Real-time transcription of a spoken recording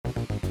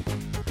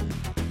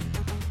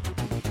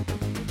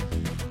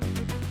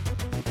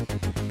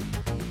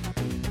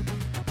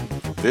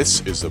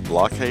This is the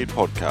Blockade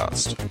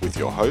Podcast with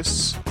your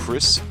hosts,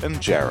 Chris and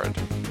Jared.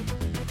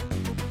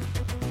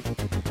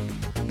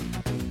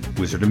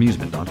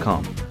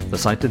 WizardAmusement.com, the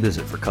site to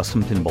visit for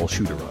custom pinball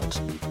shooter rods.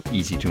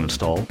 Easy to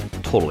install,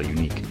 totally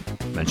unique.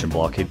 Mention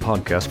Blockade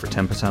Podcast for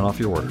 10% off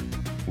your order.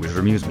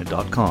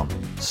 WizardAmusement.com,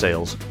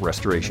 sales,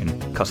 restoration,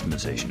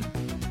 customization.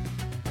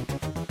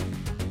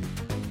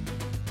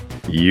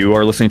 You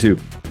are listening to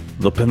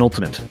the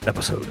penultimate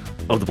episode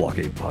of the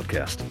Blockade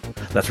Podcast.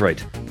 That's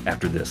right.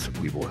 After this,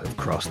 we will have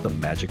crossed the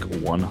magic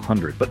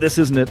 100. But this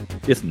isn't it.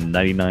 It's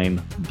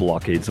 99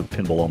 blockades of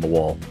pinball on the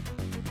wall.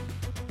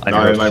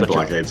 99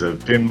 blockades of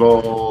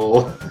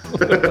pinball.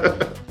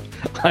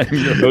 I'm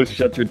your host,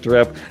 Shut Your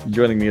Trap.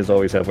 Joining me as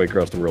always halfway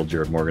across the world,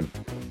 Jared Morgan.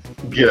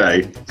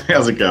 G'day.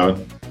 How's it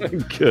going?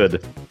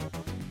 Good.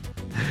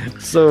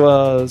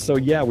 So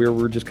yeah,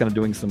 we're just kind of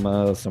doing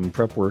some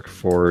prep work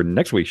for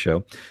next week's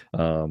show.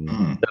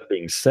 That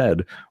being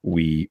said,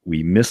 we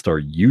missed our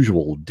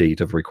usual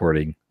date of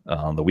recording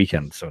on the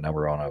weekend, so now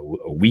we're on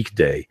a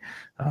weekday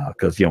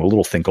because a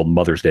little thing called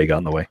Mother's Day got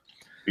in the way.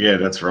 Yeah,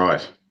 that's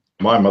right.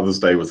 My Mother's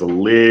Day was a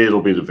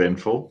little bit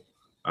eventful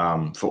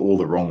for all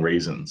the wrong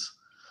reasons.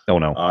 Oh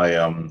no!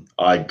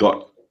 I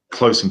got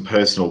close and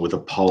personal with a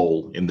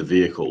pole in the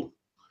vehicle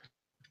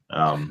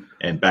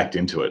and backed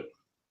into it.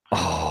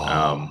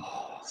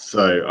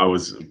 So I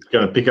was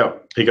going to pick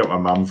up my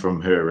mum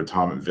from her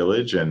retirement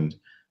village, and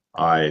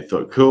I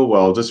thought, cool,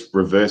 well, I'll just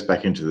reverse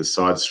back into the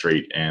side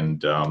street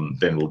and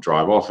then we'll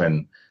drive off.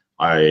 And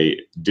I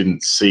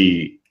didn't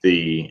see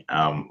the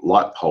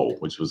light pole,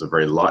 which was a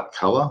very light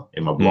color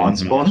in my blind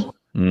spot.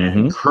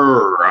 And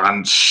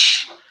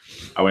crunch.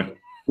 I went,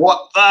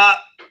 what the?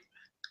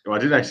 Well, I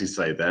didn't actually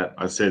say that.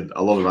 I said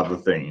a lot of other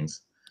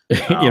things.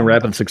 In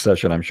rapid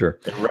succession, I'm sure.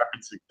 In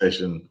rapid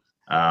succession.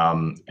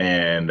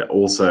 And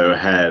also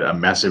had a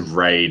massive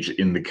rage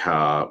in the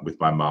car with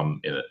my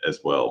mum in it as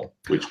well,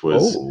 which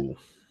was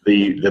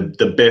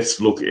the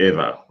best look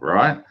ever,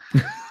 right?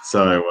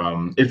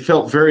 So it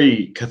felt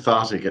very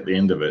cathartic at the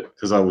end of it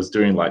because I was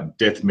doing like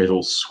death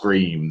metal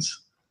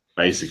screams,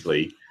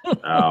 basically,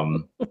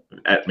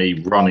 at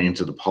me running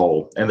into the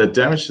pole. And the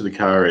damage to the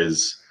car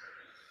is,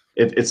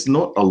 it's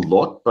not a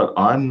lot, but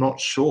I'm not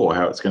sure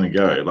how it's going to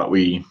go. Like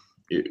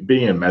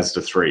being a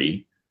Mazda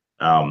 3,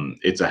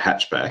 it's a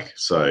hatchback,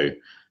 so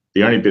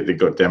the only bit that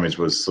got damaged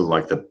was sort of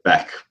like the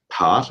back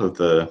part of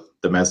the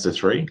Mazda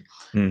 3,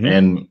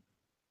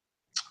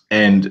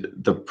 and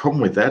the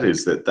problem with that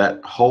is that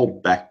whole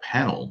back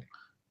panel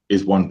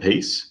is one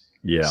piece.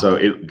 Yeah. So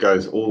it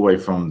goes all the way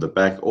from the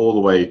back all the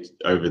way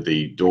over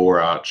the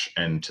door arch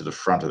and to the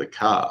front of the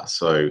car.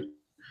 So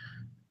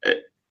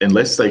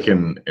unless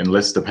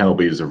the panel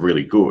beaters are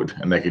really good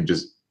and they can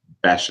just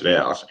bash it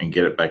out and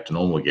get it back to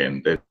normal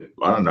again,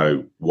 I don't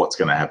know what's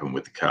going to happen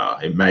with the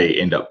car. It may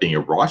end up being a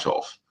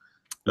write-off,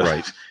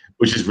 right?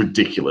 Which is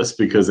ridiculous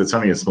because it's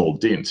only a small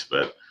dent,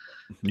 but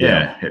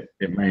yeah,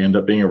 it may end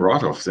up being a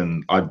write-off,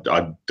 and I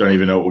don't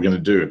even know what we're going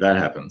to do if that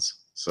happens.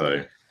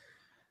 So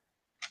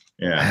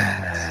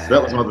yeah, so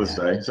that was Mother's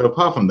Day. So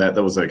apart from that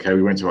was okay.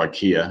 We went to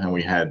IKEA and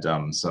we had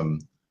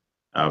some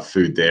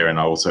food there, and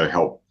I also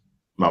helped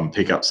Mum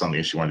pick up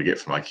something she wanted to get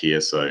from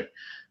IKEA. So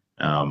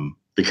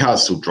the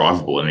car's still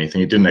drivable and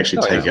anything. It didn't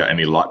actually take out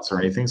any lights or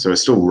anything. So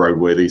it's still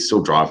roadworthy,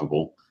 still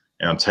drivable.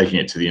 And I'm taking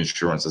it to the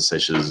insurance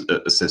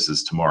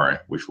assessors tomorrow,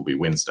 which will be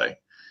Wednesday,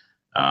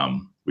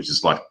 which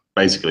is like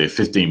basically a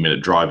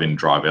 15-minute drive in,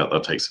 drive out. They'll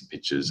take some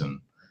pictures,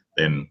 and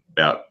then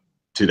about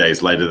 2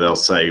 days later, they'll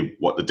say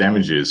what the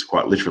damage is,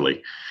 quite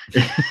literally.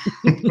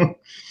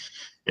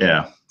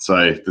 Yeah.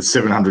 So the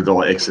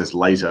 $700 excess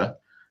later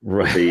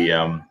will be,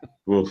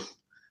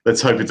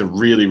 let's hope it's a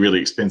really, really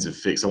expensive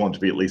fix. I want it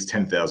to be at least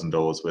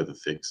 $10,000 worth of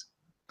fix,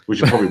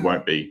 which it probably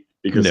won't be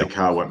because the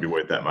car won't be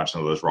worth that much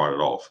until they write it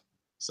off.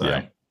 So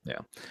yeah,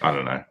 I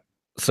don't know.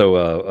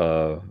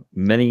 So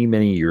many,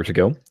 many years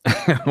ago,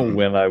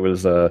 when I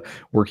was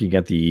working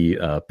at the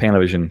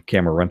Panavision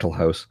camera rental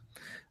house,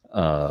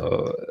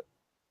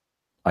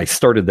 I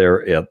started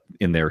there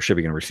in their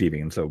shipping and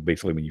receiving. And so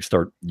basically when you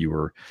start, you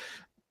were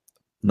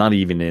not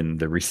even in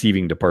the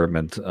receiving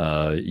department.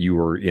 You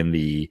were in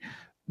the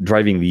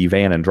driving the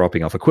van and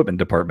dropping off equipment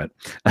department.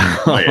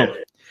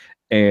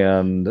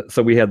 And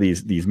so we had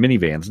these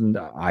minivans, and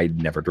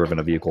I'd never driven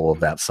a vehicle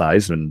of that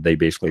size, and they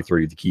basically throw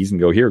you the keys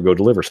and go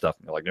deliver stuff.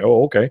 And you're like,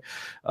 oh, okay.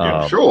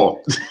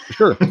 Sure.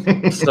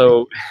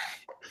 So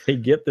they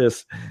get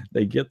this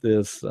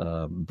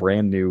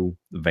brand new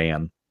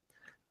van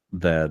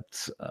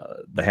that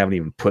they haven't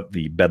even put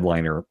the bed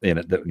liner in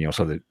it, that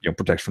so that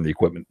protects from the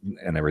equipment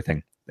and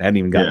everything. They hadn't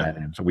even gotten that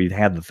in. So we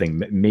had the thing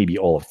maybe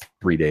all of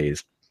 3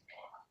 days.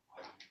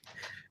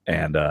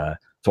 And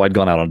so I'd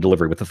gone out on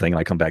delivery with the thing, and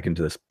I come back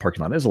into this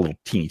parking lot. There's a little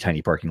teeny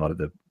tiny parking lot at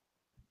the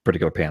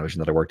particular Panavision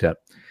that I worked at,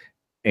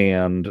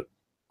 and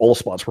all the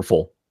spots were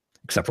full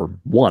except for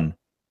one.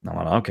 I'm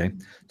like, okay.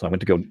 So I went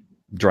to go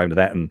drive to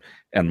that,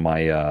 and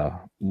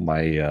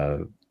my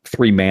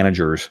three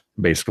managers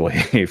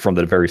basically from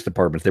the various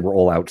departments. They were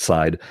all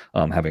outside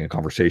having a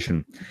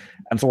conversation.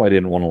 And so I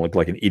didn't want to look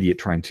like an idiot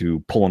trying to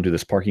pull into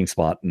this parking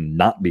spot and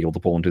not be able to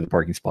pull into the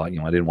parking spot. I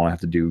didn't want to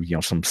have to do,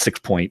 some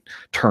 6-point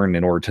turn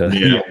in order to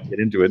get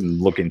into it and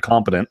look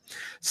incompetent.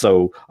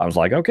 So I was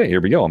like, okay, here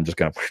we go. I'm just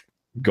going to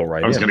go right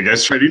in. I was going to go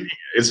straight in.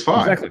 It's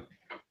fine. Exactly.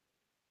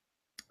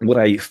 What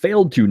I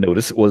failed to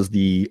notice was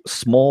the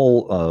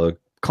small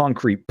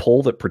concrete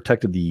pole that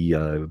protected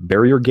the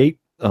barrier gate,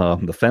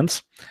 the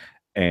fence.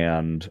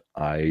 And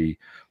I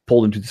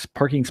pulled into this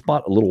parking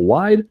spot a little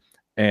wide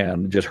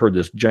and just heard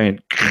this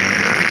giant.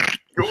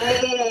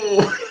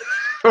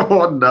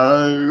 Oh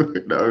no.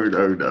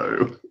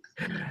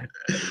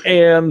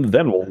 And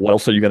then what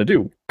else are you going to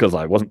do? Because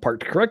I wasn't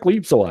parked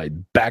correctly, so I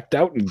backed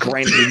out and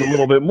grinded a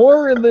little bit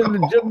more, and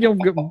then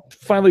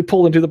finally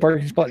pulled into the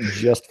parking spot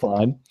just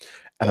fine.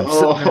 And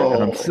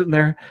I'm sitting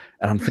there,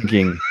 and I'm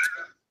thinking,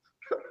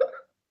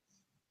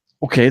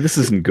 okay, this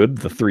isn't good.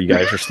 The three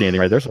guys are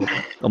standing right there. So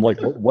I'm like,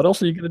 what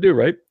else are you going to do,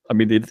 right? I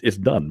mean, it's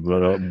done.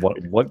 But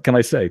what can I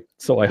say?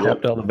 So I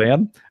hopped out of the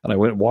van, and I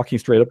went walking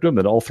straight up to them,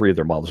 and all three of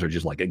their mouths are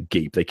just like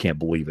agape. They can't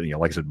believe it.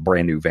 Like I said,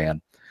 brand new van.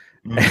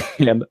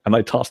 And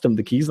I tossed them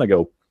the keys, and I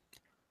go,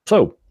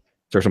 so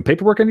is there some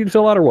paperwork I need to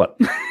fill out or what?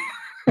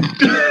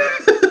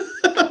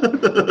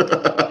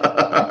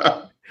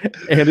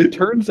 And it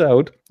turns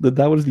out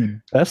that was the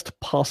best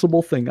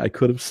possible thing I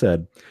could have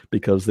said,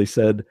 because they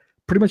said,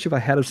 pretty much if I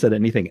had have said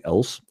anything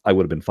else, I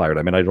would have been fired.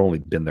 I mean, I'd only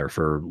been there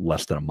for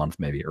less than a month,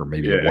 maybe 1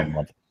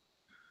 month.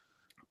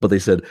 But they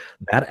said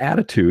that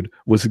attitude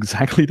was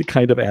exactly the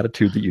kind of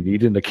attitude that you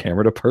need in a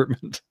camera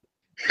department.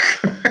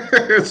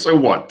 So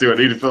what? Do I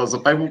need to fill out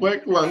some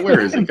paperwork? Well, where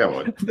is it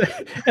going?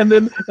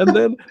 and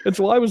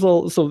so I was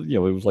all, so, it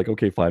was like,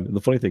 okay, fine. And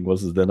the funny thing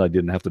was, then I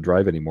didn't have to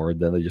drive anymore. And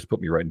then they just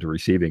put me right into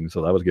receiving.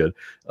 So that was good.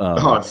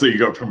 So you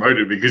got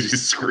promoted because you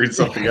screwed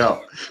something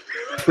up.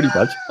 Pretty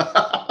much.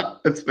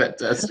 That's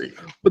fantastic.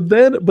 But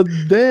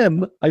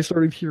then I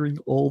started hearing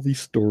all these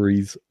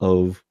stories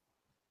of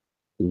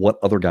what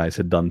other guys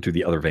had done to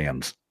the other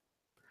vans.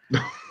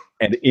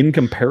 And in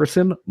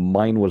comparison,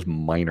 mine was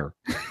minor.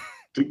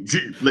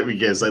 Let me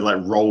guess, they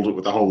rolled it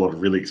with a whole lot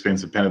of really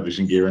expensive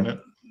Panavision gear in it.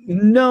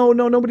 No,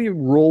 nobody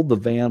rolled the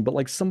van,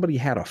 but somebody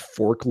had a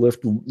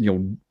forklift,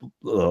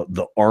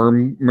 the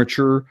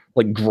armature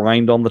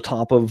grind on the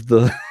top of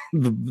the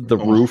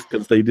roof,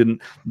 because they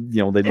didn't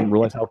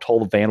realize how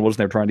tall the van was, and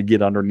they're trying to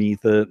get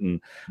underneath it.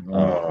 And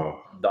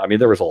I mean,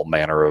 there was all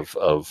manner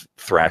of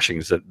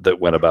thrashings that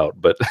went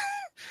about, but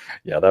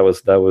yeah, that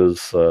was that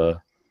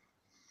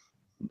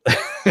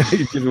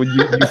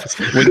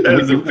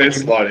is the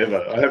best line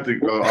ever.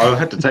 I'll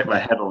have to take my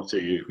hat off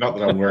to you. Not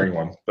that I'm wearing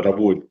one, but I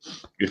would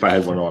if I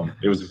had one on.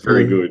 It was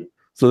very good.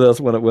 So that's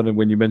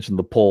when you mentioned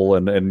the poll,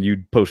 and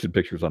you posted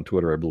pictures on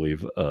Twitter, I believe.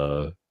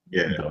 That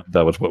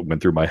was what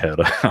went through my head.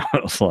 I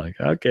was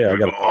like, okay, I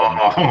got.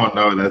 Oh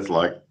no, that's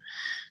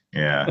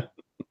yeah.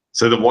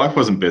 So the wife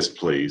wasn't best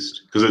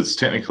pleased because it's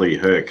technically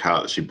her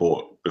car that she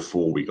bought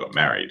before we got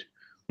married.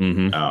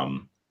 Mm-hmm.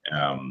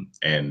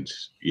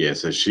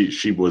 So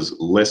she was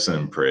less than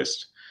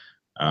impressed.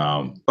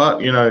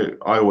 But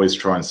I always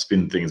try and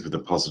spin things with a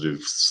positive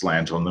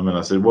slant on them. And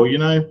I said, well,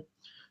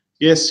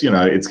 yes,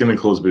 it's going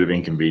to cause a bit of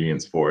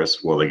inconvenience for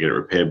us while they get it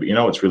repaired. But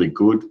it's really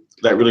good.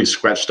 That really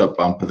scratched up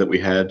bumper that we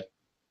had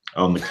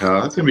on the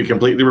car, it's going to be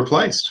completely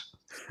replaced.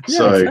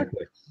 Yeah,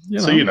 exactly.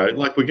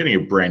 We're getting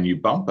a brand new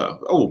bumper,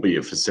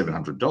 albeit for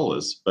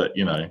 $700, but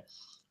we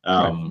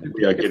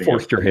are getting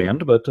forced your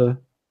hand, but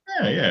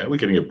yeah, we're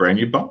getting a brand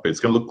new bumper. It's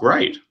going to look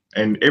great.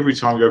 And every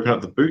time you open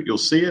up the boot, you'll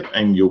see it,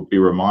 and you'll be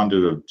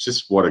reminded of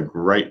just what a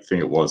great thing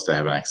it was to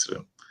have an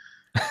accident.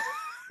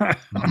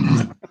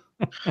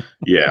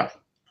 Yeah,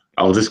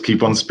 I'll just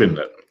keep on spinning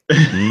it.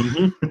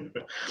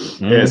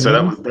 Mm-hmm. Yeah, so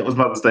that was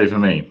Mother's Day for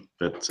me.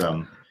 But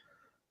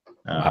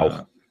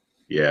wow.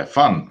 Yeah,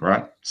 fun,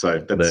 right? So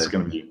that's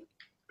going to be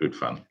good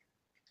fun.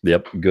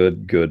 Yep,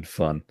 good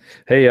fun.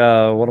 Hey,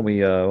 why don't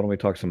we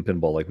talk some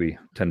pinball like we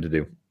tend to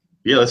do?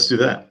 Yeah, let's do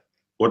that.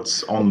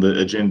 What's on the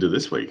agenda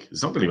this week?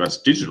 There's not really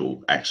much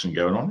digital action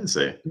going on, is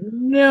there?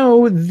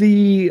 No,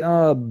 the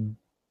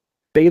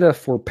beta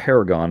for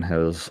Paragon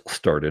has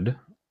started.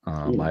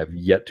 I've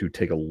yet to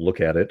take a look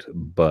at it,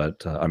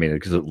 but I mean,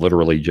 because it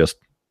literally just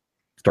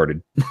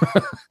started.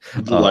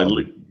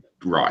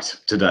 Right,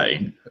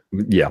 today.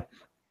 Yeah.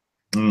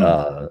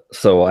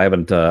 So I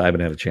haven't had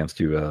a chance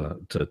to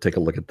take a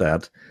look at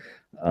that.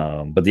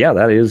 But yeah,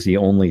 that is the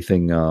only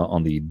thing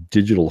on the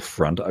digital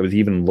front. I was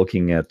even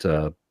looking at.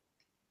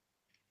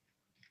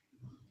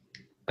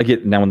 I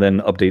get now and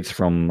then updates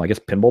from, I guess,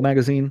 Pinball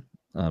Magazine.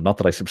 Not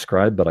that I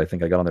subscribe, but I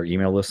think I got on their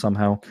email list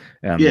somehow.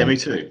 And yeah, me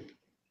too.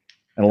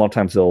 And a lot of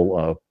times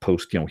they'll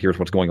post, here's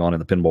what's going on in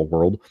the pinball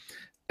world.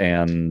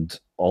 And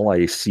all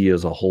I see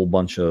is a whole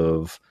bunch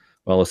of,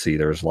 well, let's see,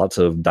 there's lots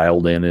of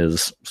Dialed In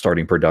is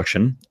starting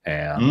production,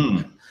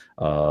 and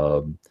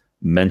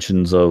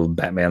mentions of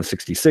Batman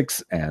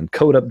 66 and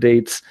code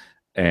updates,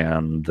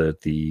 and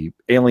that the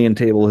Alien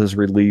table has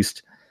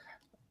released,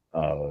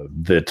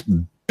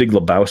 that Big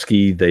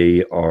Lebowski,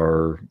 they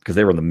are, because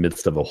they were in the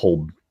midst of a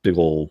whole big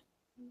old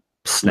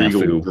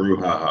Legal snafu,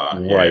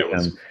 brouhaha. Yeah, right? it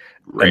was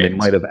And they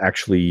might have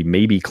actually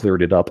maybe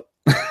cleared it up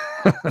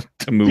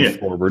to move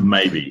forward.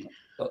 Maybe.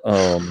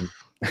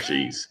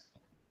 Jeez,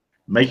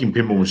 making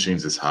pinball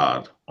machines is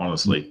hard,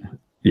 honestly.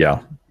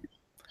 Yeah.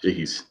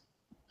 Jeez.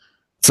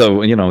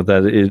 So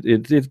that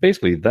it's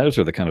basically those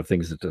are the kind of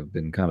things that have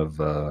been kind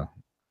of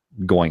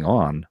going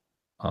on.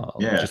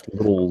 Just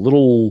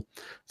little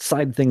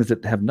side things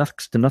that have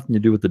nothing to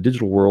do with the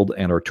digital world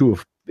and are too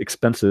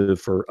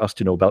expensive for us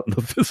to know about in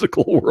the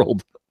physical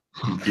world.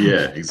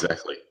 Yeah,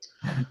 exactly.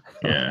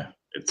 Yeah,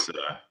 it's.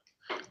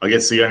 I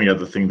guess the only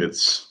other thing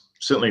that's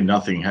certainly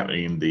nothing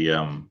happening in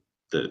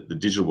the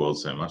digital world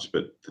so much,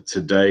 but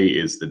today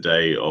is the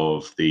day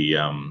of the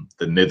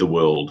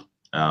Netherworld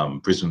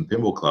Brisbane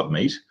Pinball Club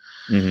meet.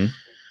 Mm-hmm.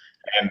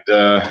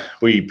 And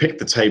we picked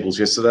the tables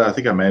yesterday. I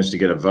think I managed to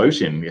get a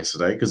vote in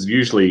yesterday because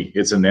usually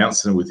it's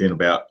announced and within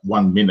about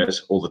 1 minute,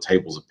 all the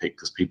tables are picked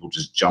because people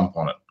just jump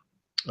on it.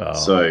 Oh.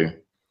 So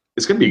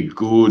it's going to be a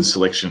good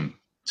selection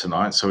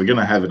tonight. So we're going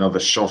to have another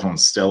shot on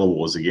Stellar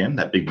Wars again,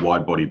 that big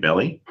wide body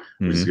belly,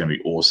 which is going to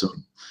be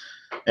awesome.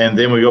 And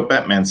then we got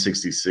Batman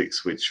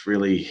 66, which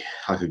really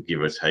I could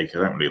give or take. I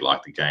don't really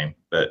like the game,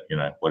 but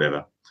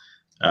whatever.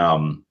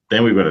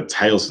 Then we've got a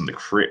Tales from the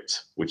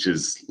Crypt, which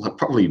is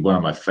probably one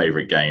of my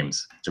favorite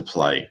games to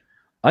play.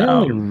 I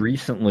only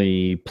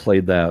recently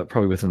played that,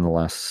 probably within the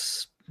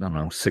last,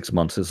 6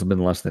 months. It's been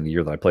less than a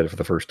year that I played it for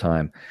the first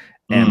time.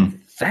 And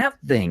that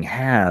thing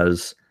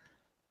has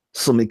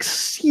some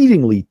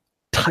exceedingly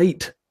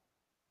tight,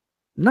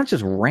 not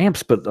just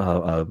ramps, but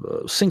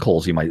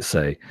sinkholes, you might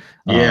say.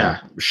 Yeah.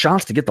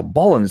 Shots to get the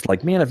ball in. It's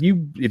like, man, if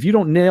you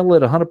don't nail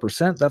it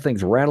 100%, that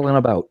thing's rattling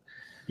about.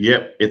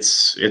 Yep,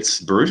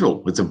 it's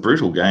brutal. It's a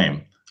brutal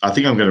game. I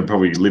think I'm going to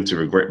probably live to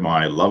regret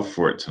my love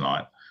for it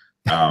tonight.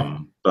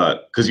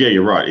 But because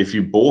you're right. If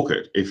you balk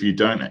it, if you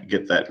don't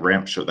get that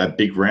ramp shot, that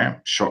big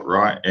ramp shot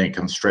right, and it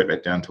comes straight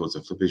back down towards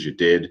the flippers, you're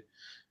dead.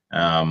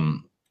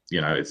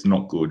 It's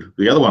not good.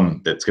 The other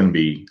one that's going to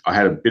be, I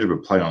had a bit of a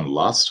play on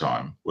last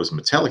time, was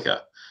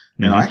Metallica.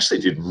 And I actually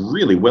did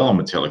really well on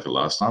Metallica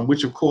last time,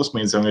 which of course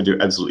means I'm going to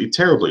do absolutely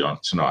terribly on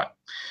tonight.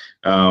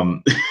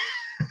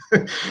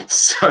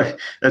 So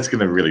that's going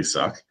to really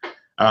suck.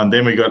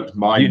 Then we got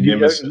my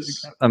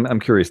nemesis. I'm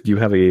curious. Do you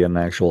have an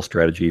actual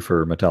strategy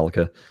for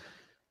Metallica?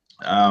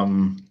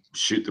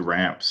 Shoot the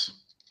ramps.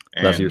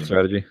 That's your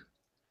strategy?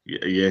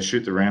 Yeah,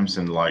 shoot the ramps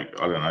and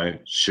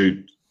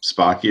shoot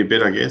Sparky a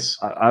bit, I guess.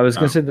 I was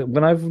going to say that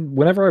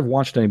whenever I've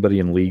watched anybody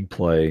in League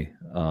play,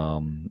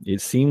 it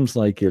seems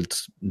like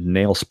it's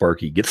nail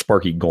Sparky, get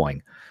Sparky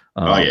going.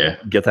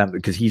 Get that,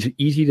 because he's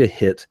easy to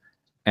hit,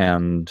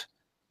 and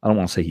I don't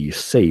want to say he's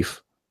safe.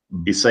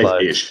 He's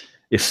safe-ish.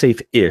 It's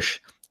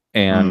safe-ish,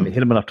 and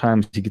hit him enough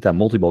times to get that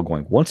multi-ball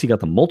going. Once you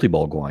got the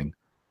multi-ball going,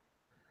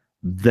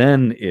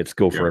 then it's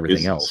go for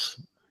everything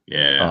else.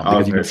 Yeah,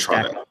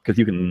 because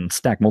you can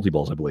stack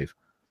multi-balls, I believe.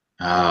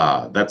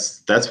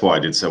 That's why I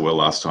did so well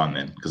last time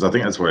then, because I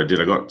think that's what I did.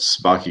 I got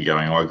Sparky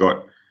going.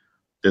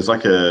 There's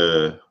like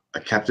a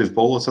captive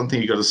ball or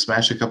something you got to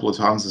smash a couple of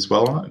times as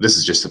well on it. This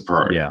is just a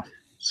pro. Yeah.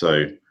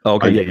 So.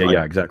 Okay.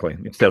 Yeah, exactly.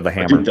 Instead of the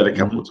hammer. I did that a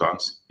couple of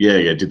times. Yeah,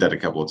 did that a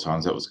couple of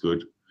times. That was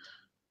good.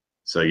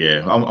 So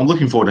yeah, I'm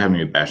looking forward to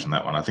having a bash on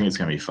that one. I think it's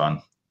going to be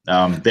fun.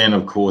 Then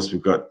of course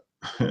we've got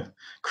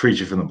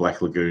Creature from the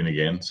Black Lagoon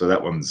again. So that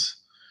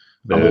one's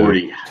I'm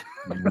already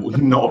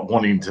not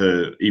wanting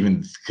to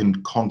even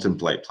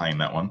contemplate playing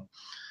that one.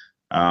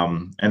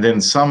 And then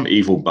some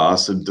evil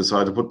bastard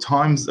decided to put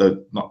Twilight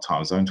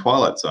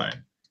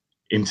Zone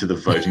into the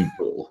voting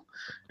pool,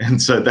 and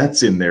so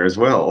that's in there as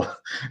well.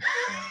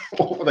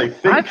 What were they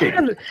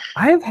thinking?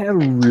 I've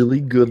had really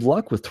good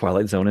luck with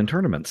Twilight Zone in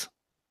tournaments.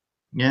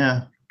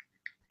 Yeah.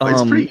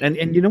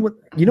 And you know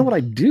what I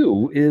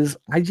do is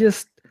I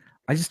just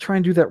try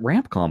and do that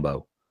ramp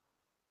combo.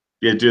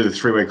 Yeah, do the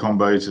 3-way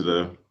combo to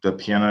the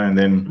piano and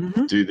then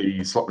do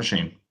the slot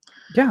machine.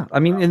 Yeah, I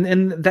mean,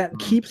 and that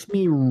keeps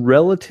me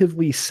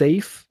relatively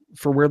safe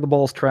for where the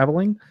ball's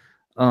traveling.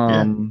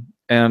 And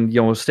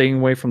staying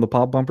away from the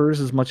pop bumpers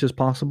as much as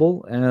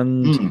possible.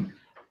 And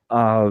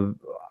I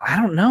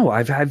don't know.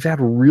 I've had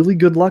really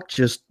good luck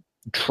just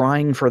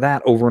trying for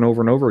that over and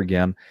over and over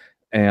again.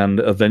 And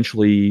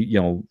eventually,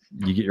 you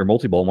get your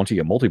multi-ball. Once you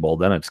get multi-ball,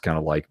 then it's kind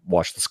of like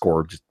watch the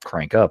score just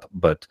crank up.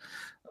 But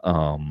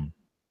when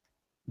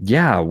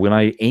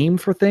I aim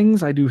for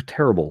things, I do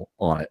terrible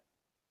on it.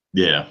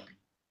 Yeah.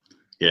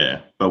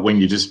 Yeah. But when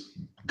you're just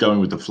going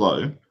with the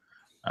flow,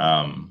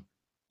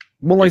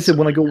 like I said,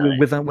 when I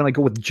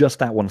go with just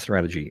that one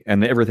strategy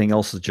and everything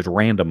else is just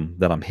random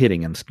that I'm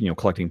hitting and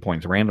collecting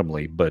points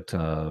randomly, but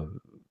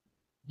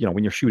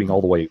when you're shooting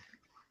all the way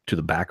to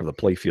the back of the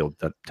play field,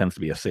 that tends to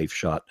be a safe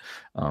shot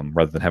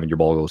rather than having your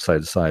ball go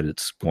side to side.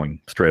 It's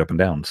going straight up and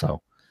down.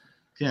 So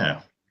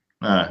yeah,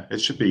 it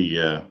should be.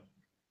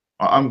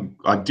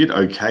 I did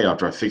okay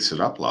after I fixed it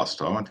up last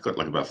time. I got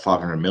like about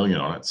 500 million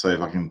on it. So if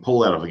I can pull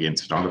that off again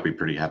tonight, I'd be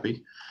pretty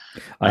happy.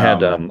 I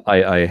had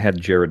I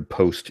had Jared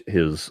post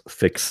his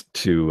fix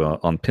to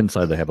on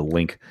Pinside. They have a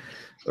link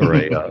or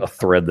a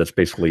thread that's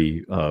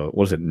basically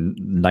what is it,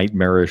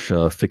 nightmarish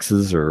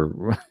fixes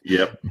or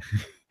Yep.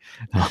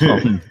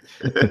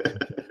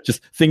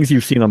 Just things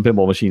you've seen on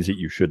pinball machines that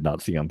you should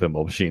not see on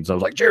pinball machines. I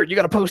was like, Jared, you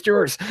got to post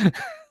yours.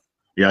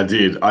 Yeah, I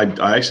did.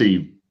 I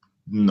actually,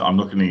 I'm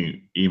not going to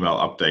email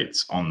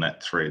updates on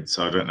that thread,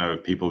 so I don't know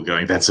if people are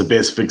going, that's the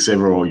best fix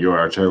ever, or you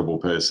are a terrible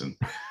person.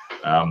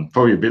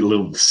 Probably a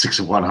little 6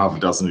 of one, half a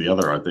dozen of the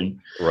other, I think.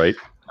 Right.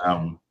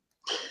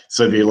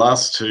 So the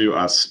last two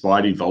are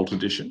Spidey Vault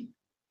Edition,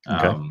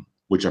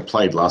 which I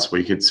played last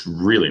week. It's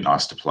really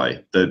nice to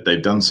play.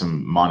 They've done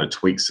some minor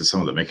tweaks to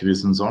some of the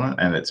mechanisms on it,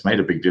 and it's made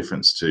a big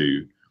difference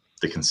to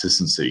the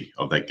consistency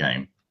of that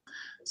game.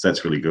 So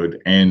that's really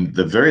good. And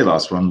the very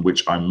last one,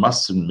 which I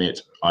must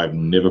admit I've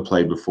never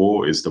played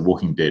before, is The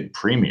Walking Dead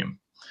Premium.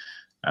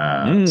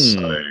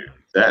 So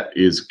that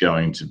is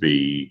going to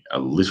be a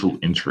little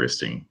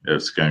interesting.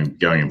 It's going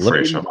in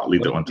fresh. I might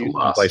leave that one to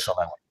last.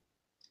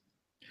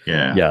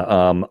 Yeah.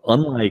 Yeah.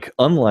 Unlike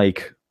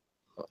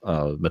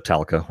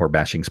Metallica, where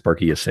bashing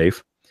Sparky is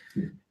safe.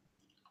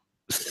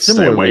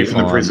 Stay away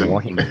from the prison.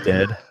 Walking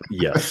Dead,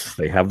 yes,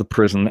 they have the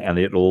prison, and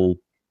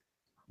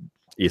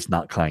it's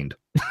not kind.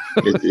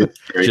 It's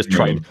just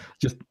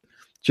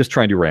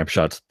try and do ramp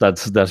shots.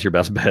 That's your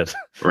best bet.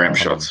 Ramp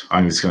shots.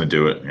 I'm just going to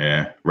do it.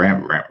 Yeah,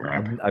 ramp.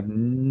 I've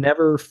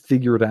never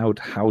figured out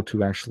how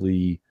to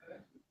actually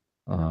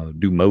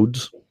do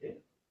modes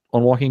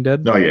on Walking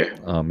Dead. Oh yeah.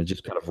 It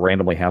just kind of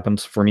randomly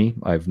happens for me.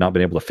 I've not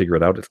been able to figure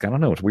it out. It's I don't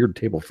know. It's a weird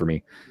table for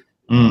me.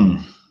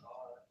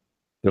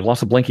 There's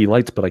lots of blinky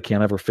lights, but I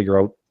can't ever figure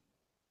out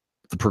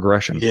the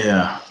progression.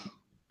 Yeah,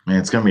 man,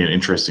 it's going to be an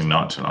interesting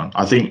night tonight.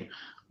 I think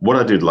what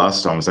I did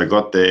last time was I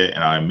got there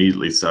and I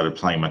immediately started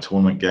playing my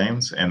tournament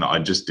games, and I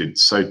just did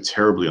so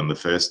terribly on the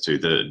first two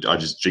that I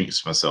just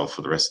jinxed myself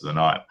for the rest of the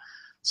night.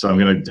 So I'm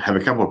going to have a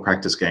couple of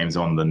practice games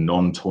on the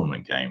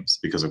non-tournament games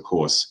because, of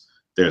course,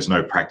 there's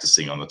no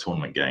practicing on the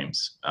tournament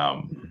games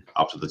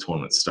up to the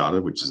tournament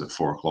started, which is at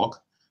 4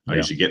 o'clock. I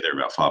usually get there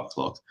about 5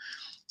 o'clock.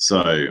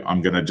 So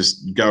I'm going to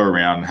just go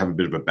around and have a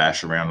bit of a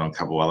bash around on a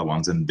couple of other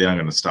ones, and then I'm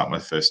going to start my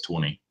first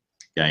tourney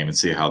game and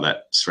see how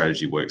that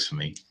strategy works for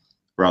me,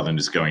 rather than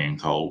just going in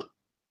cold.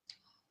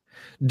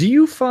 Do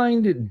you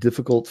find it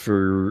difficult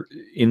for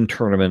in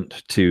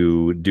tournament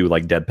to do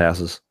like dead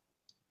passes?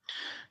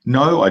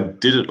 No, I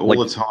did it all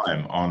the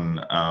time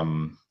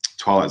on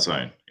Twilight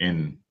Zone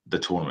in the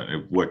tournament.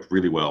 It worked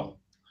really well,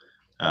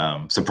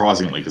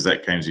 surprisingly, because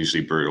that game's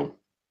usually brutal.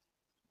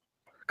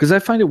 Because I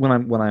find it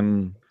when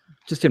I'm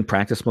just in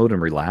practice mode and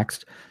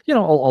relaxed,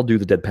 I'll do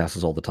the dead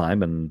passes all the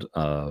time and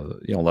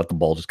let the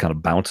ball just kind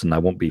of bounce, and I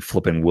won't be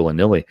flipping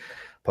willy-nilly.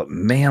 But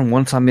man,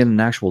 once I'm in an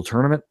actual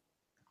tournament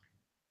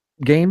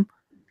game,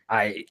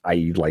 I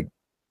like.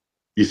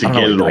 You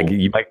forget it all. Like,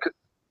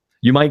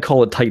 you might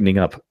call it tightening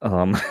up.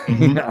 I'm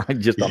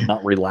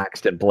not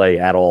relaxed at play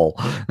at all.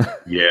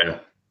 Yeah,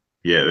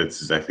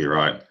 that's exactly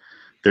right.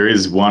 There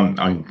is one.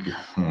 I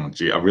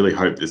really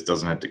hope this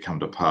doesn't have to come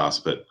to pass,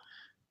 but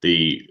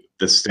the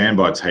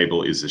standby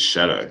table is a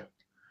shadow,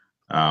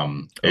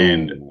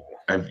 and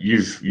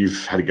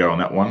you've had to go on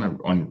that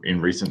one in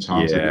recent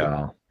times.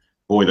 Yeah.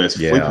 Boy, those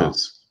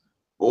flippers,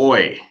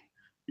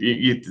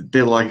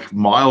 they're like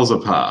miles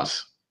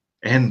apart,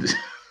 and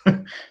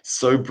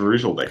so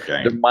brutal that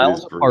game. They're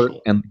miles apart,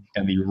 and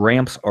the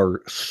ramps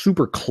are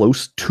super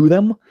close to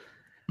them.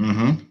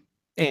 Mm-hmm.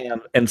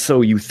 And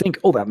so you think,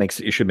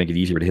 it should make it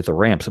easier to hit the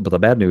ramps. But the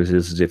bad news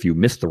is if you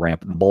miss the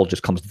ramp, the ball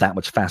just comes that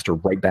much faster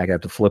right back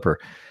at the flipper.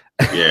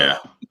 Yeah.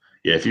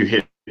 If you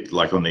hit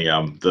like on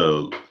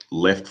the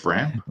left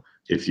ramp,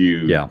 if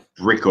you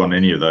brick on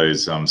any of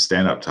those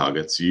stand-up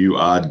targets, you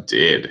are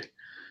dead.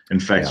 In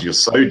fact, you're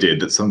so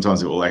dead that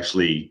sometimes it will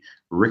actually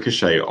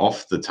ricochet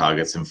off the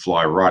targets and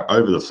fly right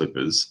over the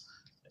flippers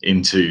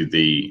into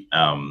the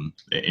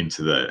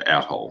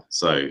out hole.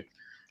 So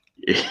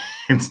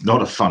it's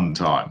not a fun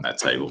time, that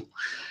table.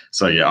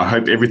 So I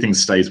hope everything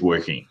stays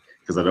working,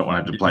 because I don't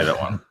want to have to play that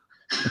one.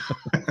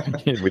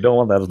 We don't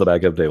want that as the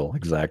backup table.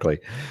 Exactly.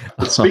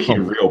 But speaking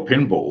of real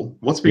pinball,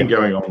 what's been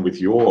going on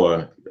with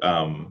your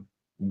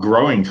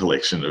growing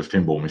collection of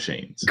pinball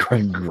machines?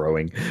 Growing.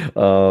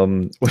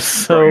 Growing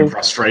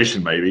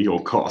frustration, maybe,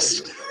 or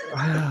cost.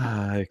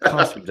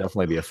 Cost would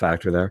definitely be a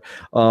factor there.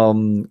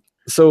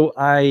 So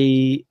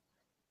I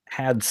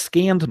had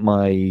scanned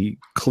my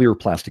clear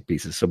plastic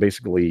pieces. So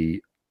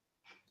basically,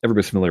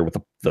 everybody's familiar with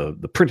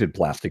the printed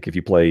plastic. If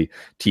you play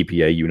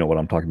TPA, you know what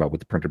I'm talking about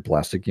with the printed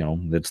plastic.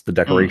 It's the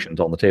decorations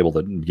on the table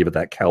that give it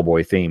that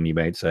cowboy theme, you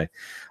might say.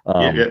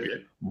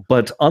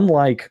 But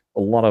unlike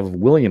a lot of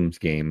Williams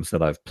games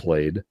that I've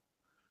played,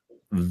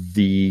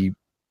 the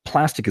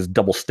plastic is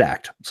double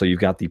stacked. So you've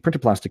got the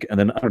printed plastic, and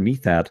then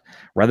underneath that,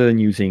 rather than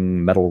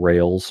using metal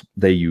rails,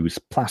 they use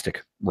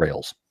plastic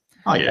rails.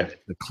 Oh yeah,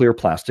 the clear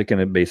plastic,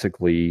 and it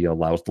basically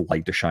allows the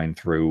light to shine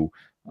through,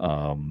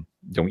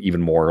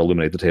 even more,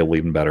 illuminate the table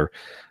even better.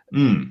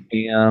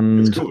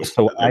 And cool.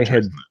 so I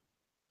had,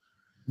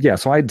 Yeah,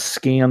 so I'd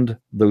scanned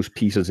those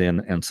pieces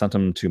in and sent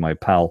them to my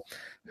pal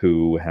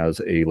who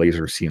has a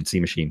laser CNC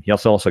machine. He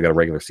also got a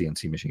regular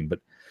CNC machine, but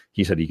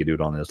he said he could do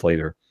it on his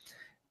later.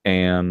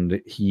 And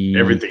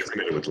everything's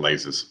better with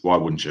lasers. Why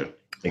wouldn't you?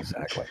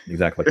 Exactly.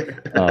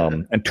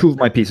 And 2 of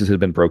my pieces had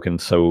been broken,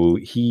 so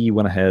he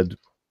went ahead,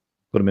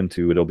 put them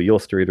into Adobe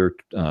Illustrator,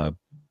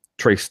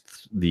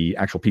 traced the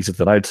actual pieces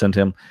that I'd sent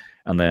him,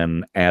 and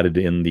then added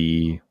in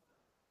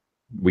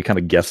we kind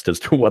of guessed as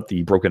to what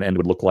the broken end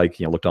would look like.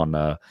 Looked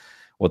on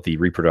what the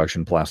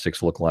reproduction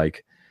plastics look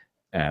like,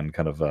 and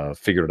kind of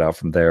figured it out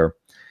from there.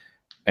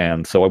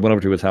 And so I went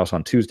over to his house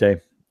on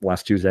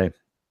last Tuesday.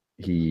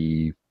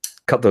 He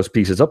cut those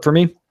pieces up for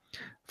me.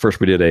 First,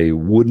 we did a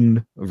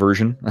wooden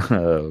version,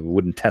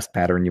 wooden test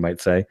pattern, you might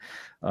say.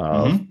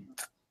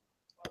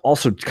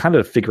 Also, kind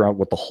of figure out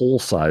what the hole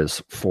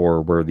size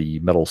for where the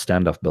metal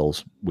standoff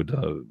bells would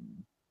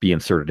be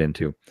inserted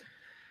into.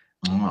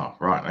 Oh,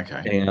 right.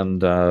 Okay.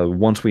 And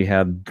once we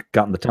had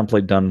gotten the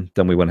template done,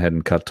 then we went ahead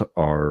and cut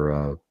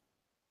our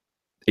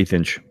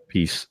 1/8-inch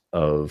piece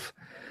of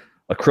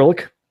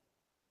acrylic.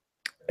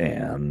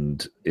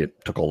 And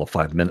it took all of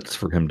 5 minutes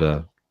for him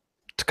to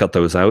cut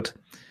those out.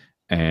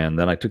 And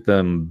then I took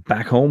them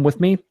back home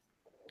with me,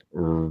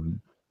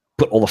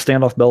 put all the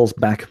standoff bells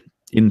back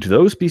into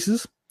those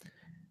pieces,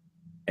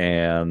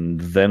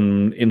 and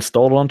then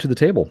installed it onto the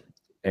table.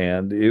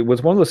 And it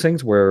was one of those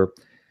things where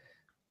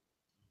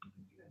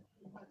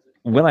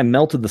when I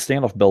melted the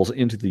standoff bells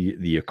into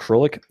the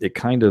acrylic, it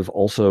kind of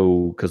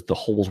also, because the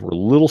holes were a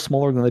little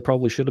smaller than they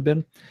probably should have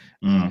been.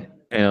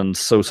 And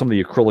so some of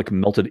the acrylic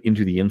melted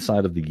into the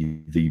inside of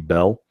the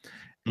bell,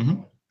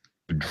 to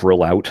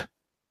drill out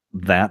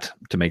that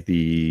to make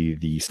the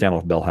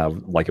standoff bell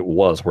have like it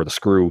was, where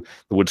the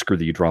wood screw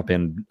that you drop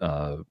in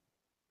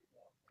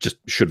just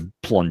should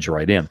plunge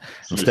right in.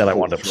 Instead, I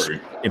wound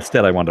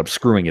up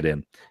screwing it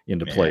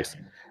into place.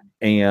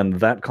 And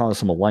that caused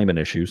some alignment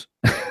issues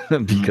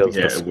because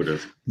it would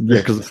have.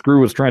 Because the screw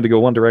was trying to go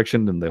one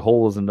direction and the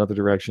hole was another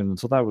direction. And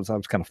so I was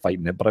kind of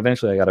fighting it, but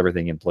eventually I got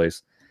everything in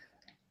place,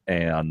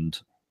 and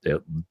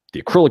the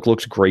acrylic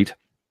looks great.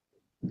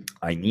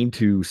 I need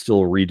to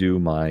still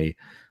redo my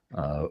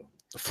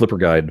flipper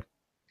guide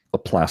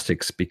of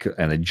plastics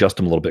and adjust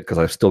them a little bit because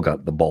I've still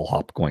got the ball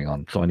hop going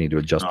on. So I need to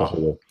adjust the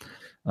hole,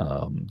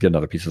 get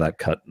another piece of that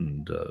cut,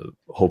 and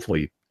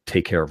hopefully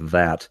take care of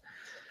that.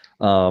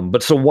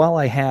 But so while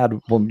I had,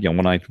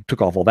 when I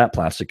took off all that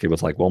plastic, it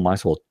was like, well, might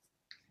as well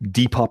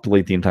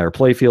depopulate the entire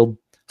playfield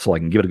so I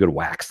can give it a good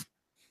wax.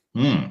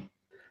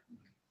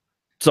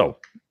 So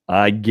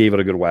I gave it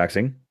a good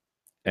waxing,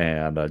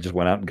 and just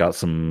went out and got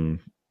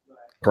some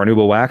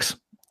Carnauba wax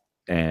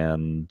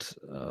and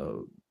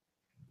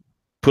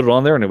put it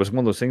on there. And it was one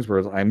of those things where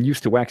I'm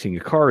used to waxing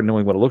a car and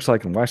knowing what it looks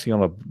like, and waxing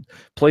on a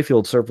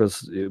playfield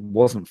surface, it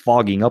wasn't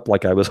fogging up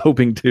like I was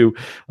hoping to.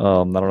 I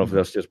don't know if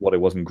that's just what it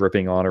wasn't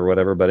gripping on or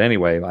whatever, but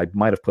anyway, I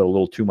might have put a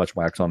little too much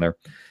wax on there.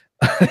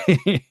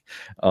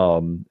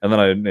 And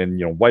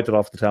then I wiped it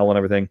off the towel and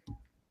everything.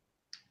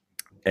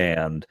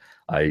 And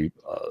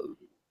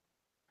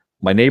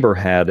my neighbor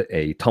had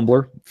a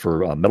tumbler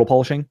for metal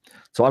polishing.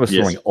 So I was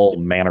throwing all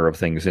manner of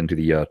things into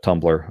the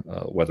tumbler,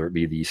 whether it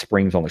be the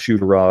springs on the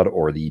shooter rod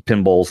or the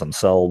pinballs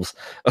themselves.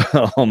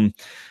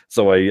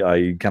 So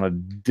I kind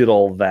of did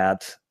all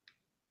that.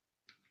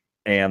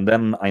 And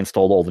then I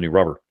installed all the new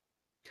rubber.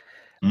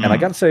 And I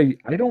got to say,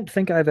 I don't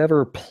think I've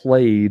ever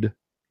played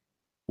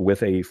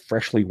with a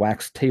freshly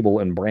waxed table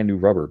and brand new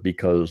rubber,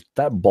 because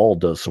that ball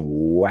does some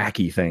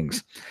wacky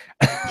things.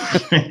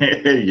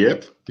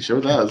 Yep, it sure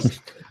does.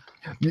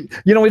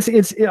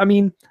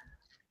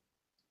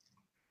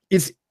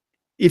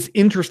 It's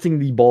interesting,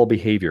 the ball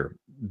behavior,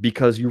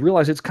 because you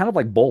realize it's kind of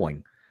like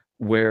bowling,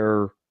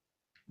 where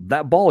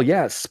that ball,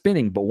 it's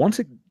spinning, but once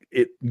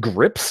it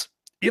grips,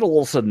 it'll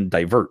all of a sudden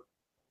divert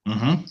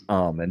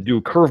and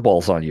do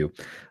curveballs on you.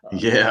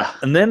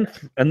 And then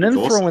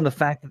throw in the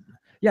fact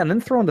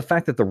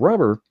that the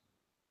rubber,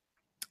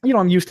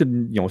 I'm used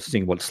to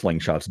seeing what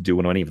slingshots do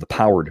and any of the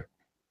powered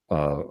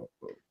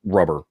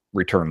rubber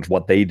returns,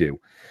 what they do.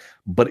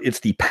 But it's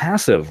the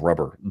passive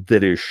rubber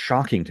that is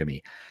shocking to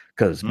me,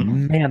 because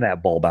man,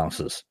 that ball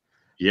bounces.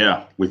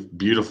 Yeah, with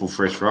beautiful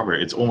fresh rubber,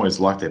 it's almost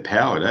like they're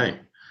powered, eh?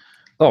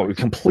 Oh,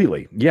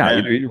 completely.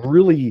 Yeah, it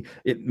really.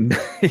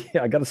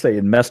 I got to say,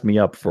 it messed me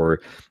up for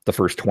the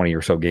first 20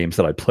 or so games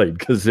that I played,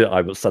 because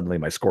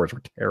my scores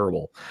were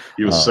terrible.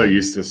 You were so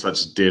used to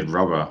such dead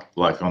rubber,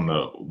 like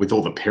with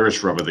all the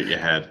Perish rubber that you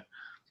had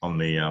on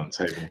the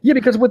table. Yeah,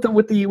 because with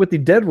the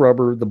dead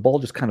rubber, the ball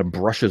just kind of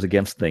brushes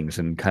against things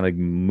and kind of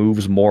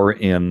moves more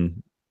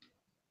in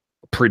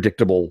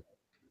predictable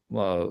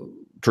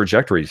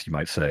trajectories, you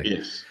might say.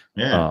 Yes.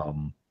 Yeah.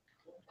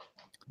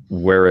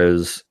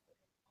 Whereas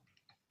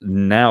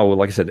now,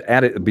 like I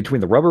said,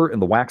 between the rubber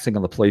and the waxing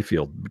on the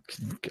playfield,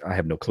 I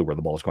have no clue where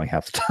the ball is going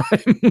half the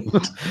time.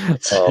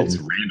 It's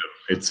random.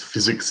 It's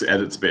physics at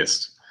its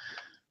best.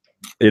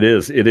 It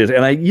is,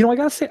 and I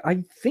gotta say,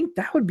 I think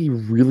that would be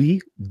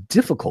really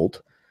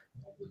difficult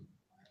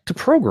to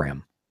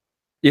program.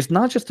 It's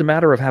not just a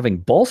matter of having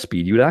ball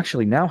speed; you'd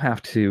actually now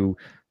have to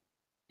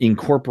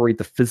incorporate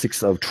the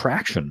physics of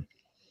traction.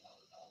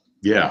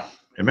 Yeah.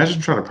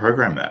 Imagine trying to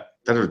program that.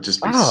 That would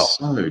just be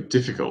so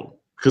difficult,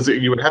 because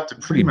you would have to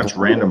pretty much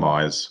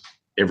randomize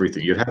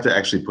everything. You'd have to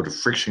actually put a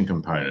friction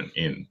component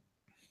in.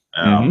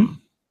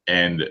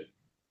 And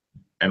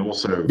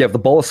also, if the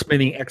ball is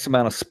spinning X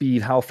amount of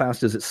speed, how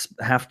fast does it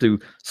have to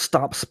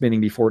stop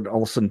spinning before it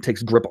all of a sudden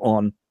takes grip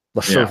on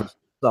the surface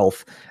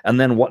itself? And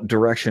then what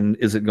direction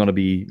is it going to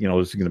be,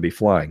 is it going to be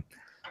flying?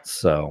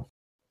 So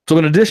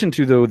in addition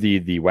to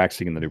the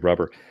waxing and the new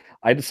rubber,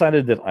 I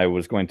decided that I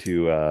was going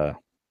to,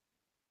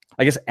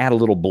 I guess, add a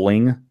little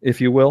bling,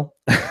 if you will.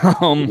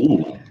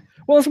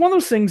 Well, it's one of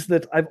those things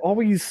that I've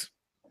always,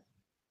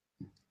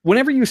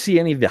 whenever you see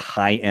any of the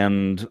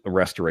high-end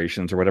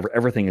restorations or whatever,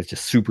 everything is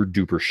just super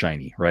duper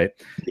shiny, right?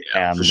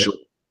 Yeah, for sure.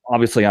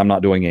 Obviously, I'm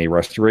not doing a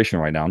restoration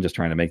right now. I'm just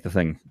trying to make the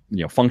thing,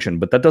 function.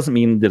 But that doesn't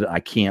mean that I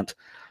can't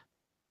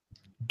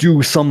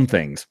do some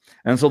things.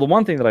 And so the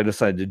one thing that I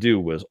decided to do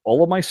was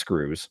all of my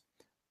screws,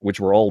 which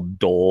were all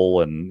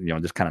dull and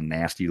just kind of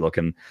nasty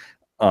looking.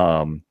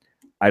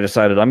 I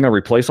decided I'm going to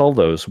replace all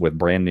those with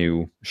brand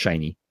new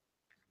shiny.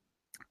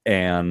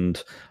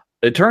 And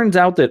it turns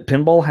out that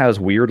pinball has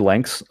weird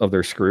lengths of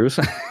their screws.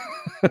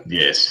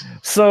 Yes.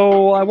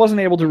 So I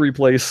wasn't able to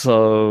replace.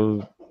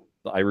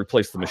 I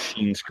replaced the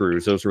machine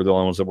screws. Those were the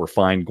ones that were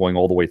fine going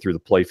all the way through the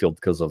playfield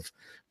because of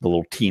the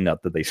little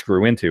T-nut that they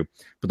screw into.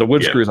 But the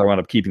wood screws I wound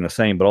up keeping the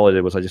same. But all I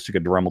did was I just took a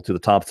Dremel to the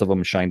tops of them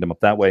and shined them up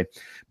that way.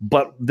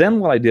 But then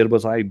what I did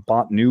was I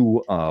bought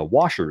new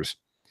washers.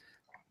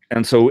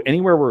 And so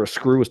anywhere where a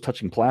screw was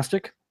touching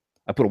plastic,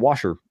 I put a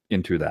washer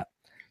into that.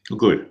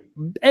 Good.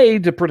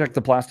 To protect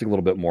the plastic a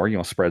little bit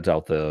more, spreads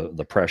out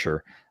the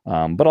pressure,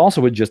 but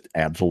also it just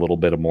adds a little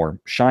bit of more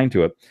shine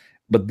to it.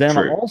 But then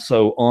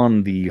also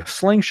on the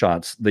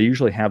slingshots, they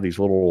usually have these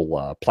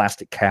little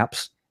plastic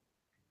caps.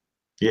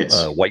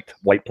 Yes.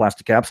 White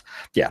plastic caps.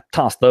 Yeah,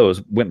 tossed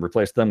those, went and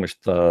replaced them with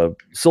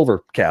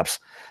silver caps.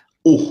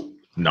 Oh,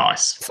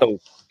 nice. So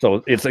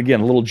it's,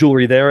 again, a little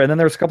jewelry there. And then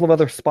there's a couple of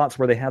other spots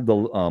where they had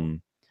the,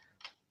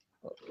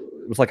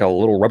 it was like a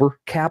little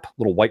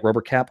white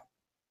rubber cap.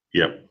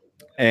 Yep.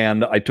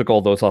 And I took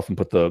all those off and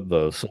put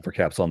the silver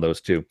caps on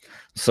those too.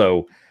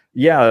 So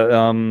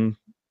yeah,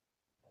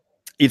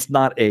 it's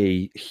not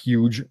a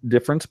huge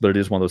difference, but it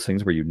is one of those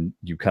things where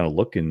you kind of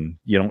look and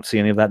you don't see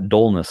any of that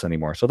dullness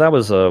anymore. So that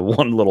was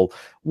one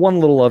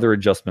little other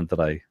adjustment that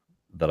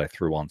I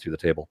threw onto the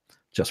table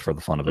just for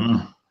the fun of it.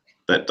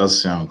 That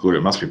does sound good.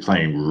 It must be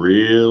playing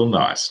real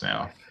nice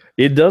now.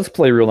 It does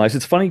play real nice.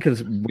 It's funny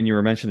because when you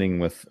were mentioning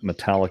with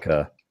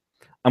Metallica,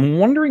 I'm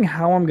wondering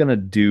how I'm going to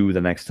do the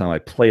next time I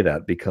play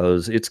that,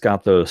 because it's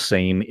got those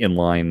same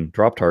inline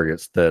drop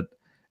targets that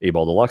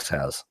 8-Ball Deluxe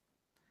has.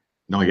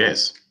 No,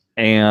 yes.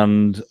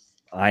 And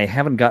I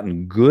haven't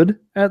gotten good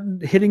at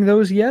hitting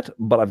those yet,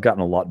 but I've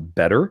gotten a lot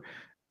better.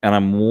 And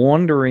I'm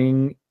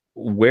wondering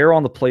where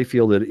on the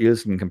playfield it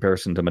is in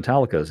comparison to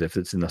Metallica's, if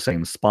it's in the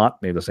same spot,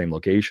 maybe the same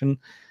location.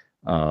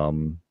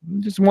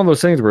 Just one of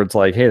those things where it's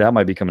like, hey, that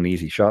might become an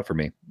easy shot for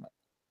me.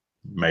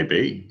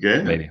 Maybe,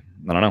 yeah. Maybe.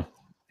 I don't know.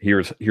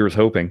 Here's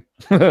hoping.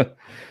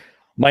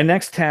 My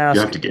next task.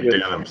 You have to get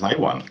down and play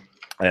one.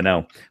 I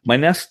know. My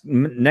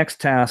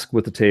next task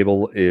with the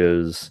table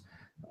is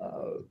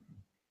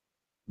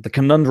the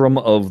conundrum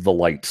of the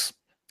lights.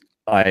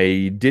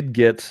 I did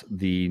get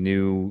the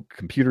new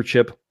computer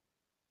chip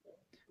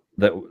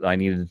that I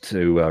needed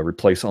to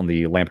replace on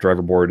the lamp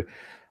driver board,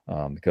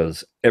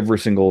 because every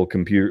single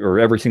computer or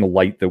every single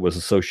light that was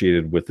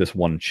associated with this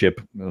one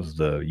chip, was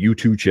the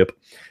U2 chip,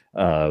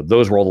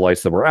 those were all the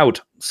lights that were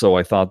out. So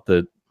I thought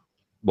that,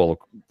 well,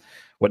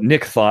 what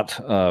Nick thought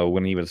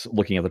when he was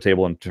looking at the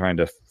table and trying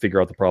to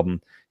figure out the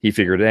problem, he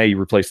figured, hey, you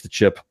replace the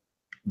chip,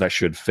 that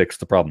should fix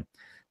the problem.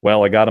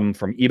 Well, I got them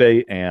from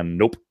eBay, and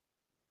nope,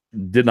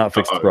 did not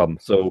fix the problem.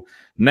 So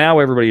now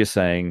everybody is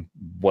saying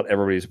what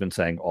everybody's been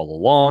saying all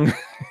along: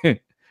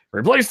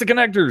 replace the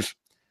connectors.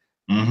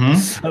 Mm-hmm.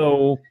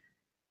 So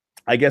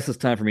I guess it's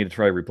time for me to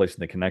try replacing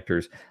the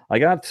connectors. I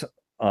got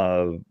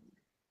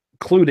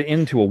clued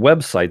into a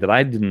website that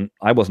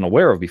I wasn't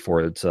aware of before.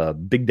 It's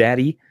Big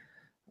Daddy.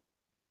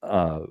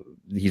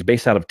 He's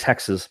based out of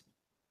Texas.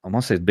 I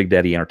want to say it's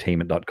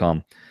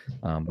BigDaddyEntertainment.com.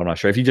 But I'm not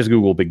sure. If you just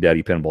Google Big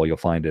Daddy Pinball, you'll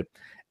find it.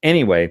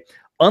 Anyway,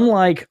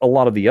 unlike a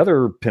lot of the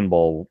other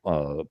pinball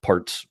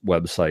parts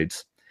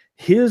websites,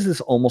 his is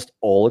almost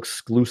all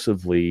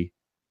exclusively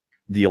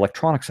the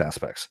electronics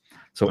aspects.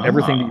 So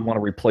everything that you want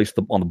to replace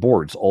on the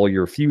boards, all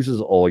your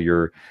fuses, all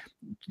your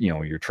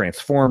your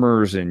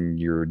transformers and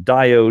your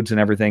diodes and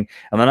everything.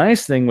 And the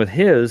nice thing with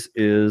his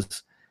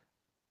is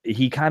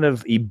he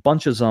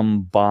bunches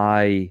them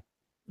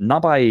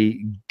not by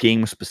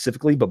game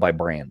specifically, but by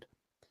brand.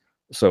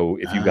 So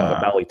if you've got a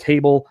Bally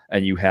table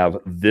and you have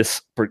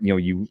this,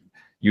 you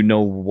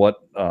know what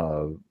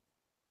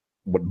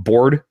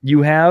board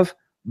you have,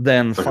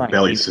 then like a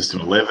Bally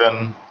System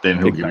 11, then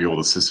he'll give you all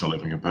the System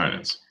 11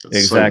 components. That's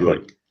exactly. So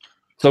good.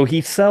 So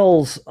he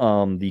sells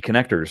the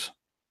connectors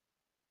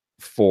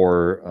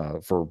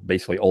for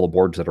basically all the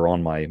boards that are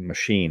on my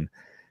machine,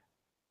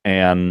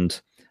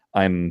 and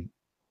I'm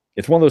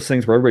it's one of those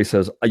things where everybody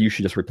says, oh, you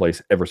should just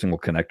replace every single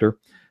connector.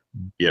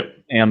 Yep.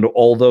 And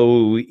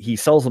although he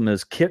sells them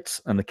as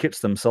kits, and the kits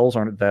themselves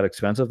aren't that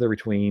expensive, they're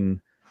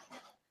between,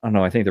 I don't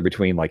know, I think they're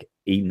between like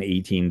 $8 and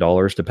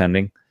 $18,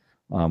 depending,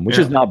 which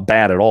is not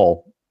bad at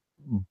all.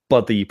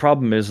 But the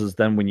problem is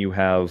then when you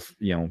have,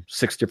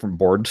 6 different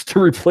boards to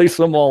replace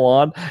them all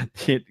on,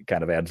 it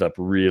kind of adds up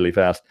really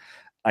fast.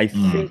 I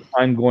think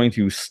I'm going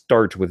to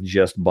start with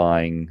just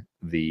buying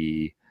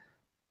the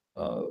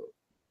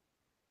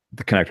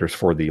connectors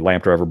for the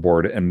lamp driver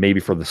board and maybe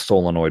for the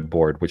solenoid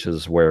board, which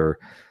is where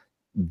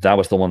that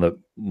was the one that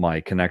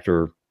my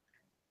connector,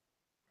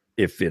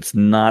 if it's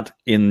not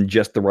in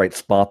just the right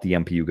spot, the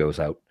MPU goes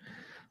out.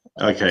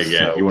 Okay,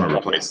 yeah, so, you want to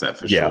replace that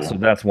for sure. Yeah, so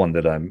that's one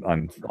that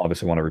I'm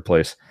obviously want to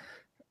replace.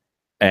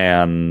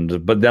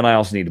 But then I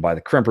also need to buy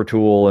the crimper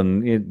tool,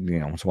 and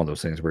it's one of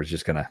those things where it's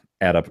just going to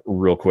add up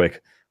real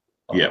quick.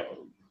 Yeah.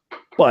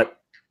 But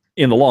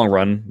in the long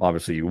run,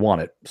 obviously you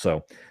want it.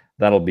 So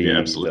that'll be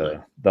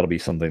that'll be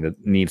something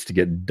that needs to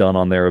get done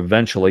on there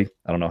eventually.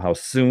 I don't know how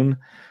soon.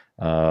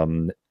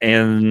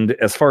 And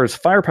as far as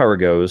firepower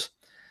goes,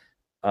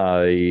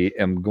 I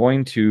am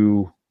going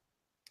to,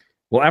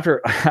 well,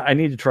 after I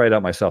need to try it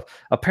out myself.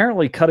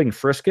 Apparently cutting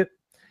frisket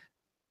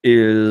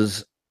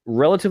is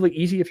relatively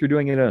easy if you're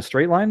doing it in a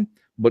straight line,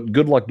 but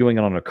good luck doing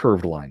it on a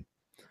curved line.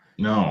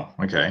 No.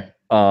 Okay.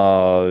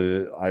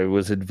 I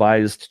was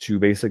advised to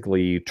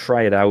basically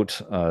try it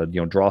out,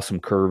 draw some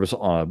curves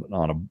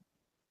on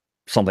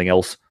something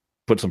else,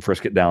 put some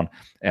frisket down,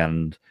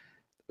 and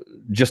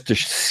just to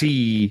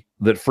see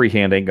that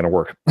freehand ain't going to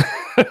work.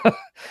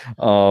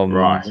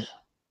 Right.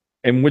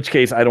 In which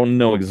case, I don't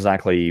know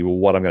exactly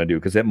what I'm going to do,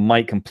 because it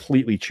might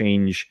completely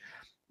change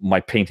my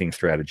painting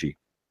strategy.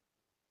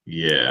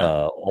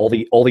 Yeah. All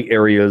the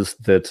areas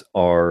that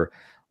are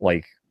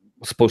like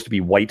supposed to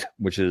be white,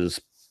 which is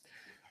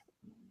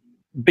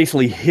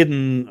basically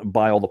hidden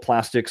by all the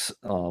plastics.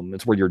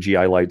 It's where your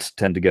GI lights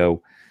tend to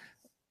go.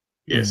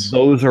 Yes.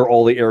 Those are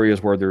all the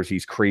areas where there's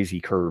these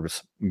crazy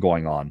curves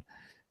going on.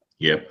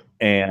 Yep.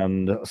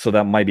 And so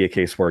that might be a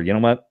case where, you know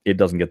what, it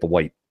doesn't get the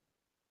white.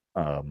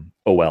 Oh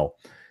well.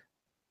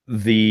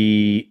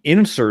 The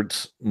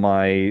inserts,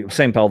 my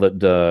same pal that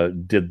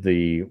did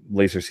the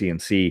laser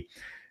CNC,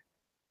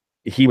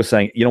 he was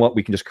saying, you know what,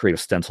 we can just create a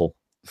stencil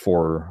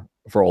for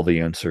all the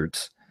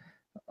inserts.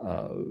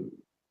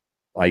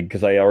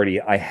 Because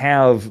I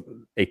have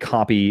a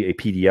copy, a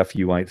PDF,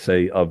 you might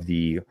say, of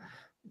the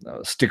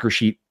sticker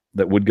sheet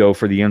that would go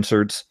for the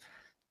inserts.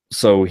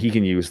 So he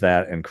can use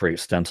that and create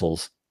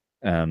stencils,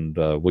 and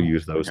we'll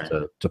use those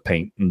to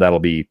paint. And that'll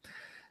be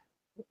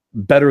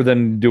better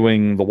than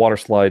doing the water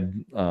slide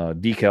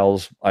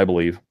decals, I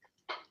believe.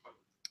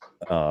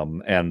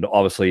 And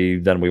obviously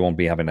then we won't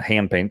be having to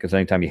hand paint, because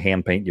anytime you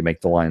hand paint, you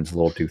make the lines a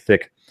little too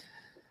thick.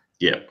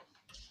 Yeah.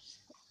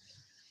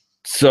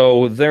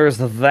 So there's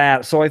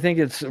that. So I think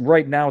it's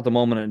right now at the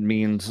moment, it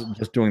means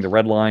just doing the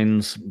red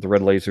lines, the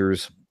red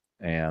lasers,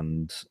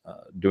 and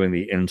doing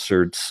the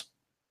inserts,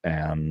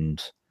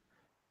 and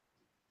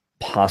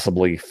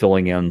possibly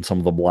filling in some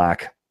of the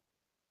black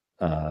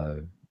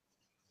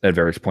at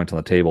various points on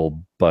the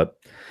table. But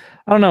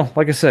I don't know.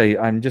 Like I say,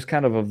 I'm just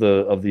kind of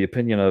the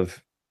opinion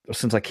of,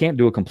 since I can't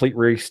do a complete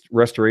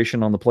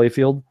restoration on the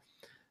playfield,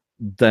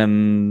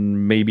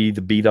 then maybe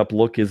the beat up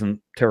look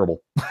isn't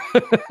terrible.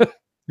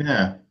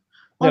 Yeah.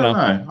 I don't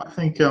know.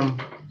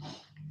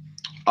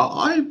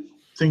 I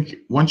think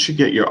once you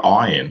get your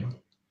eye in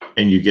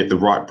and you get the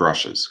right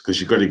brushes, because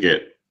you've got to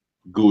get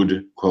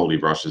good quality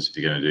brushes if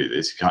you're going to do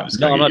this. You can't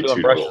just I'm not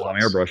doing brushes. I'm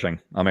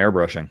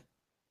airbrushing.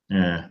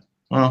 Yeah.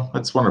 Well,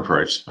 that's one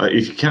approach.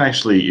 If you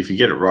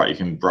get it right, you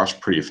can brush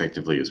pretty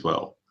effectively as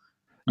well.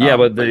 Yeah,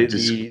 but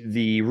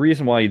the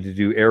reason why you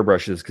do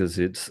airbrush is because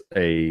it's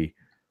a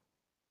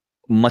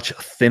much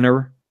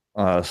thinner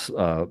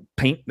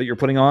paint that you're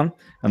putting on,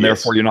 and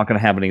therefore you're not going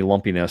to have any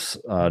lumpiness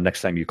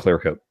next time you clear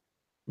coat.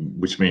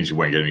 Which means you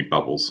won't get any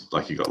bubbles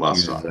like you got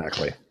last time.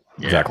 Exactly.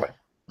 Yeah. Exactly.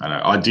 I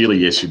know. Ideally,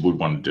 yes, you would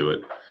want to do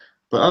it,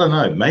 but I don't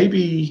know.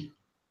 Maybe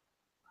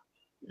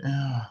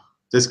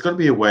there's got to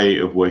be a way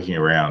of working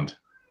around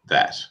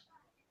that.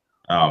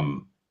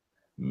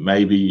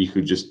 Maybe you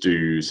could just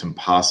do some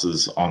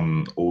passes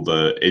on all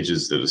the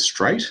edges that are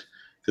straight,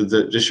 because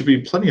there should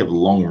be plenty of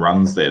long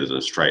runs there that are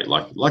straight.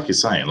 Like you're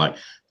saying, like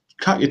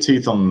cut your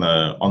teeth on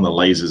the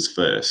lasers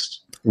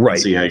first, right?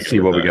 See how you see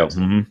where we go.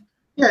 Mm-hmm.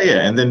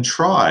 Yeah, and then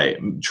try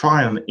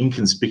an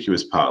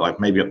inconspicuous part, like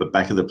maybe up the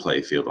back of the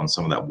playfield on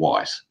some of that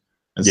white,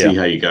 and see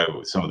how you go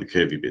with some of the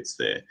curvy bits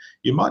there.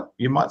 You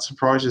might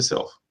surprise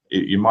yourself.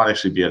 You might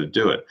actually be able to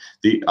do it.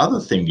 The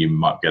other thing you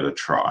might be able to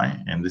try,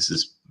 and this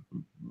is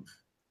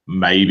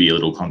maybe a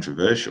little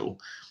controversial,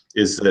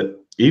 is that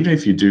even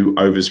if you do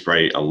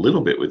overspray a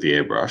little bit with the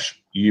airbrush,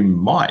 you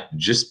might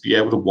just be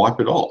able to wipe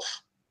it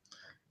off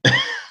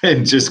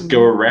and just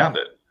go around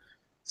it.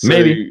 So,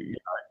 maybe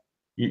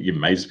you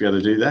may just be able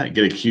to do that.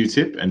 Get a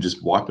Q-tip and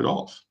just wipe it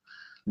off.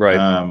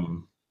 Right.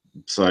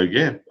 So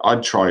yeah,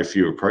 I'd try a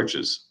few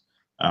approaches.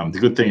 The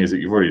good thing is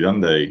that you've already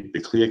done the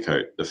clear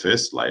coat, the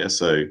first layer.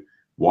 So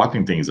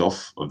wiping things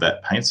off of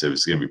that paint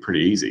surface is going to be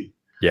pretty easy.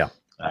 Yeah.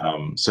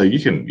 So you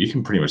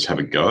can pretty much have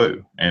a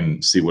go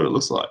and see what it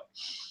looks like.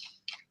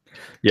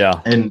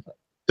 Yeah. And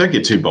don't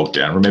get too bogged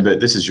down. Remember,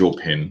 this is your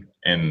pen,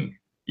 and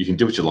you can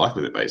do what you like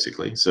with it,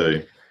 basically.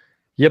 So,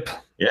 yep.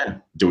 Yeah,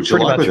 do what you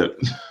like with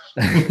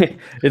it.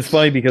 It's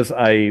funny because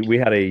we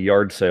had a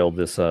yard sale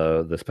this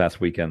past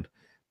weekend.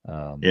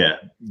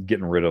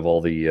 Getting rid of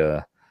all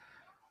the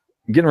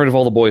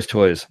boys'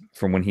 toys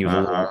from when he was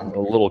a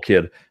little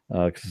kid.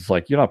 Because it's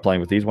like, you're not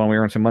playing with these. Why don't we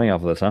earn some money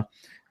off of this, huh?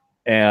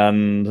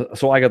 And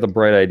so I got the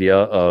bright idea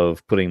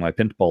of putting my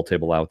pinball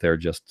table out there.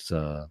 Just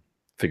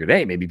figured,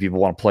 hey, maybe people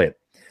want to play it.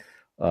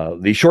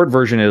 The short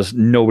version is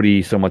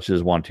nobody so much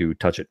as want to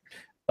touch it.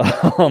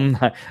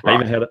 I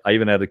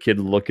even had a kid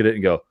look at it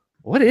and go,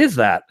 "What is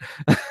that?"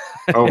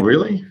 Oh,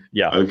 really?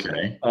 Yeah.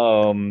 Okay.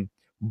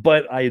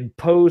 But I had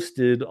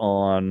posted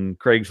on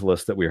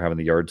Craigslist that we were having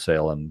the yard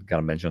sale and kind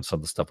of mentioned some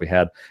of the stuff we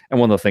had. And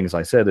one of the things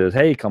I said is,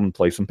 "Hey, come and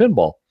play some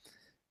pinball."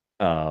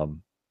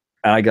 And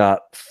I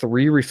got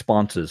 3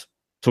 responses.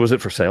 So is it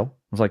for sale?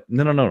 I was like,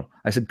 no.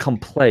 I said, come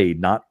play,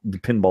 not the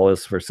pinball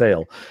is for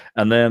sale.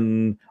 And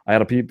then I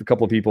had a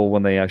couple of people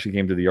when they actually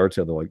came to the yard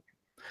sale, they're like,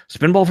 is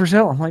pinball for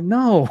sale? I'm like,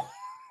 no.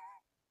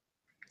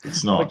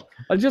 It's not. Like,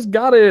 I just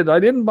got it. I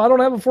don't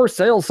have a for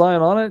sale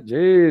sign on it.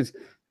 Jeez.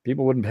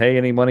 People wouldn't pay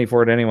any money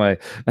for it anyway.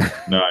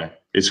 No,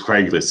 it's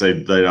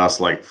Craigslist. They'd ask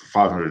like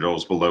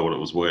 $500 below what it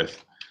was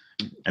worth.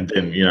 And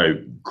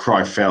then,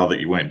 cry foul that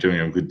you weren't doing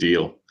a good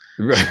deal.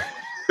 Right.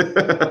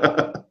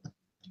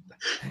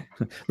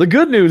 The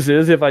good news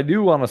is, if I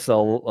do want to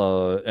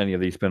sell any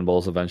of these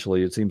pinballs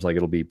eventually, it seems like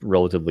it'll be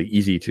relatively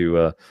easy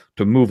to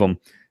move them.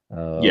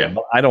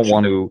 But I don't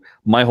want to.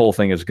 My whole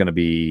thing is going to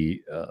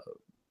be,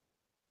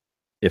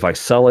 if I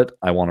sell it,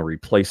 I want to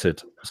replace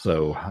it.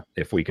 So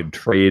if we could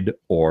trade,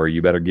 or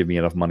you better give me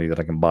enough money that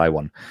I can buy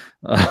one.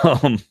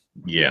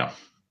 Yeah.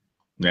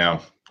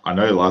 Now, I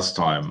know last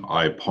time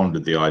I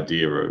pondered the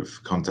idea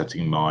of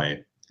contacting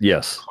my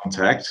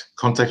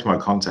contact my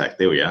contact.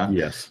 There we are.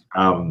 Yes.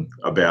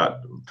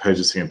 About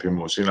purchasing a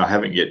pinball machine. I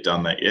haven't yet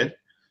done that yet.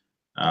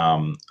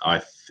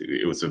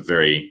 It was a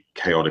very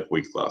chaotic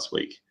week last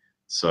week,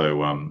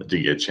 so I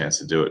didn't get a chance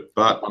to do it.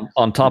 But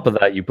on top of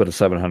that, you put a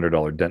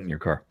 $700 dent in your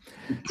car.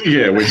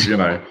 Yeah, which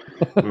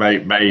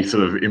may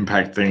sort of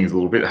impact things a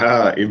little bit.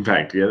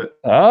 Impact, get it?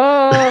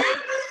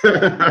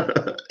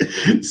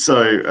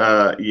 So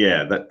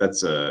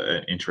that's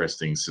an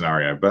interesting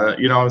scenario. But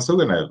I'm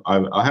still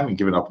I haven't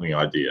given up on the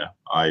idea.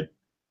 I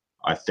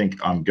think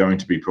I'm going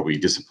to be probably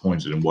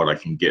disappointed in what I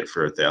can get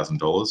for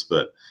 $1,000,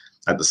 but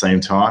at the same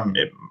time,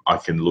 I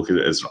can look at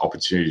it as an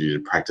opportunity to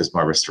practice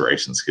my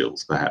restoration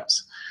skills,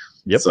 perhaps.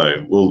 Yep.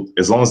 So,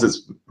 as long as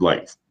it's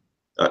like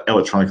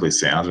electronically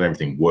sound and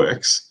everything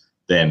works,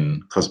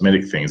 then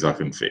cosmetic things I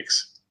can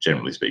fix,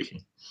 generally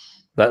speaking.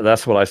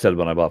 That's what I said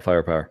when I bought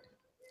Firepower.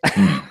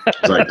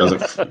 Like, does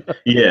it?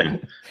 Yeah,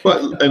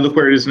 and look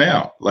where it is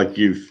now. Like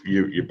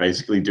you're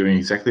basically doing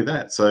exactly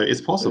that. So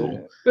it's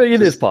possible.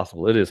 It is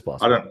possible. I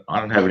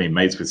don't have any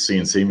mates with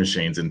CNC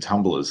machines and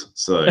tumblers.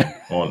 So,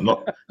 or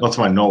not to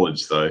my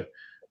knowledge, though.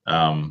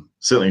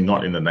 Certainly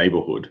not in the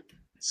neighborhood.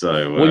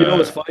 So well,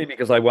 it's funny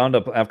because I wound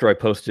up, after I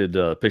posted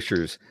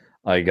pictures,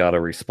 I got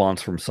a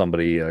response from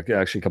somebody,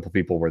 actually a couple of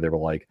people, where they were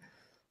like,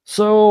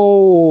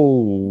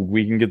 "So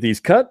we can get these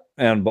cut?"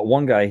 But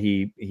one guy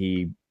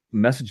he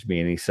messaged me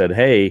and he said,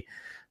 "Hey,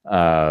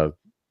 your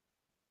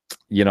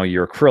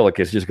acrylic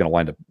is just going to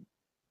wind up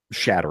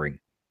shattering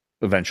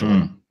eventually."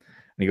 And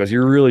he goes,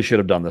 "You really should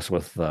have done this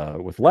with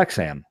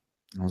Lexan."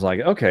 I was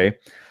like, "Okay."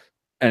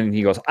 And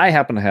he goes, "I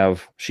happen to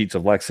have sheets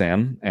of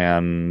Lexan,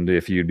 and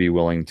if you'd be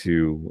willing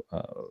to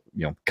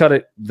cut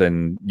it,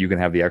 then you can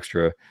have the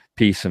extra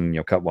piece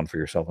and cut one for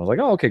yourself." I was like,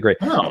 "Oh, okay, great."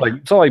 Oh.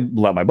 So I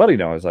let my buddy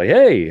know. I was like,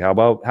 "Hey, how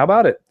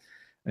about it?"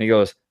 And he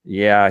goes,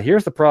 "Yeah,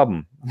 here's the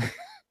problem."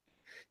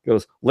 He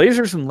goes,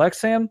 "Lasers and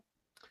Lexan,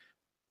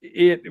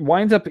 it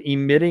winds up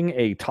emitting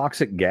a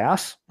toxic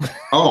gas."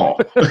 Oh,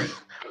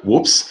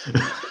 whoops.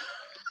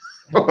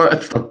 Oh,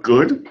 that's not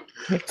good.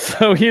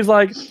 So he's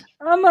like,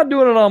 "I'm not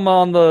doing it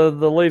on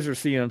the laser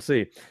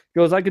CNC." He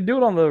goes, "I could do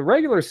it on the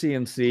regular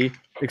CNC,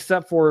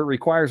 except for it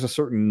requires a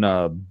certain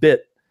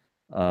bit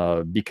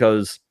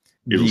because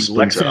the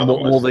Lexan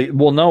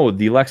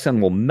the Lexan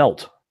will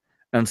melt.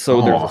 And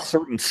so there's a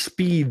certain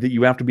speed that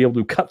you have to be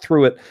able to cut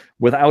through it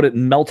without it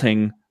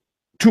melting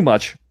too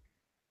much.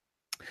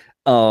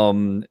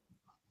 But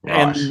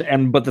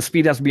the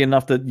speed has to be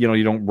enough that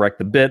you don't wreck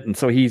the bit." And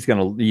so he's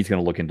gonna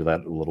look into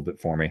that a little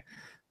bit for me,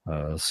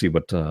 see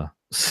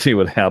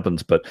what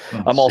happens. But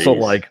I'm also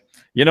like,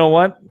 you know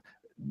what?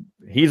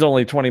 He's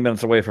only 20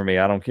 minutes away from me.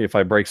 I don't care if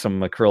I break some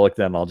acrylic,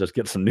 then I'll just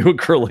get some new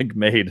acrylic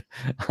made.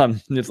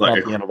 It's not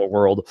the end of the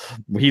world.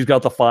 He's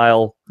got the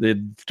file. It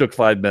took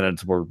 5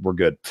 minutes. We're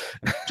good.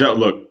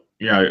 Look,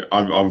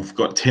 I've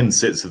got 10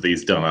 sets of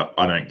these done up.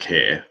 I don't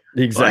care.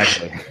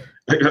 Exactly.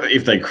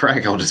 If they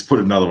crack, I'll just put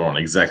another one on.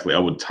 Exactly. I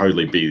would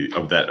totally be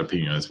of that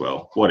opinion as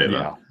well.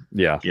 Whatever.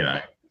 Yeah.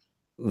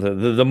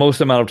 the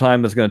most amount of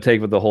time that's going to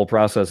take with the whole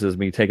process is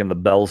me taking the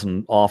bells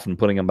and off and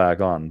putting them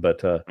back on.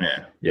 But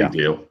big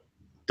deal.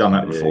 Done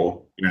that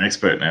before. You're an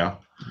expert now.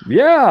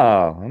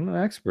 Yeah, I'm an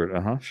expert.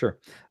 Sure.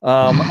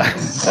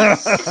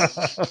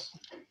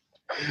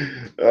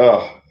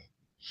 Oh.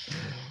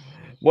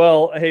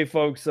 Well, hey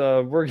folks,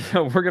 we're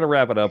gonna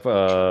wrap it up.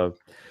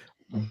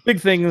 Big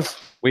things,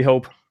 we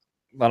hope.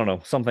 I don't know.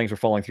 Some things are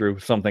falling through,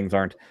 some things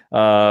aren't.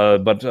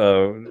 But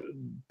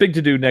big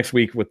to do next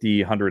week with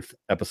the 100th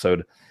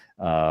episode.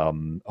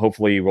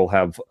 Hopefully, we'll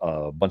have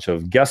a bunch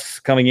of guests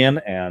coming in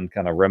and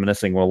kind of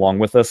reminiscing along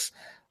with us.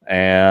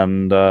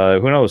 And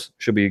who knows?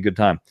 Should be a good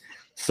time.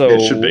 So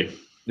it should be.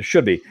 It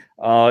should be.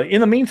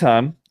 In the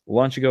meantime,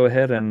 why don't you go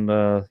ahead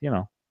and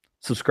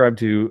subscribe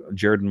to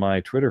Jared and my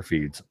Twitter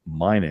feeds.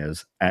 Mine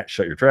is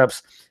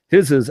 @ShutYourTraps.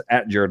 His is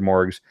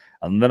 @JaredMorgs.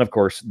 And then, of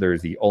course,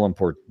 there's the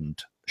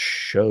all-important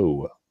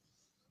show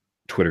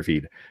Twitter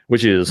feed,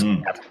 which is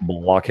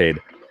 @Blockade.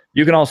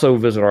 You can also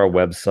visit our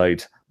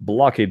website,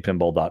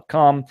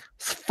 blockadepinball.com.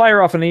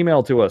 Fire off an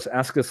email to us.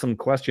 Ask us some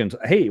questions.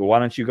 Hey, why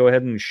don't you go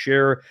ahead and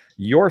share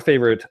your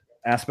favorite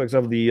aspects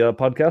of the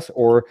podcast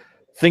or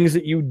things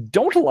that you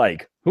don't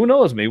like? Who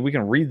knows? Maybe we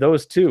can read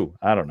those too.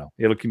 I don't know.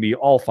 It can be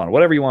all fun.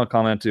 Whatever you want to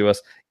comment to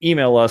us,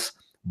 email us,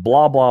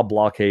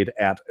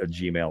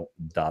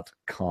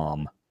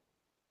 blockade@gmail.com.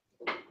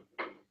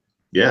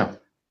 Yeah.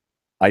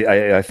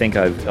 I think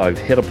I've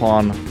hit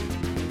upon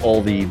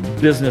all the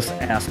business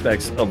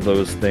aspects of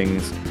those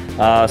things.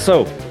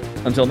 So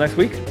until next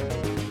week,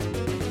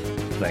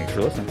 thanks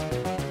for listening.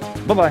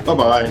 Bye-bye.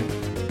 Bye-bye.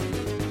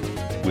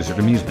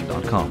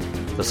 WizardAmusement.com,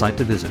 the site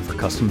to visit for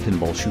custom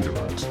pinball shooter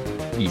rods.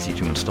 Easy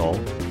to install,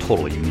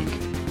 totally unique.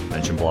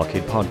 Mention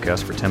Blockade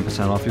Podcast for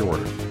 10% off your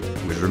order.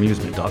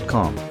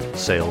 WizardAmusement.com,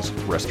 sales,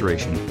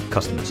 restoration,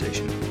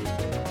 customization.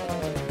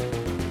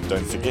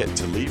 Don't forget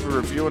to leave a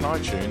review on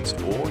iTunes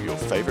or your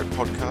favorite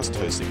podcast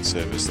hosting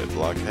service that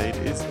Blockade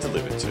is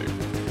delivered to.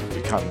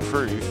 We can't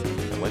improve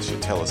unless you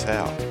tell us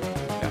how.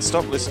 Now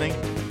stop listening,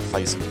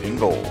 play some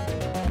pinball.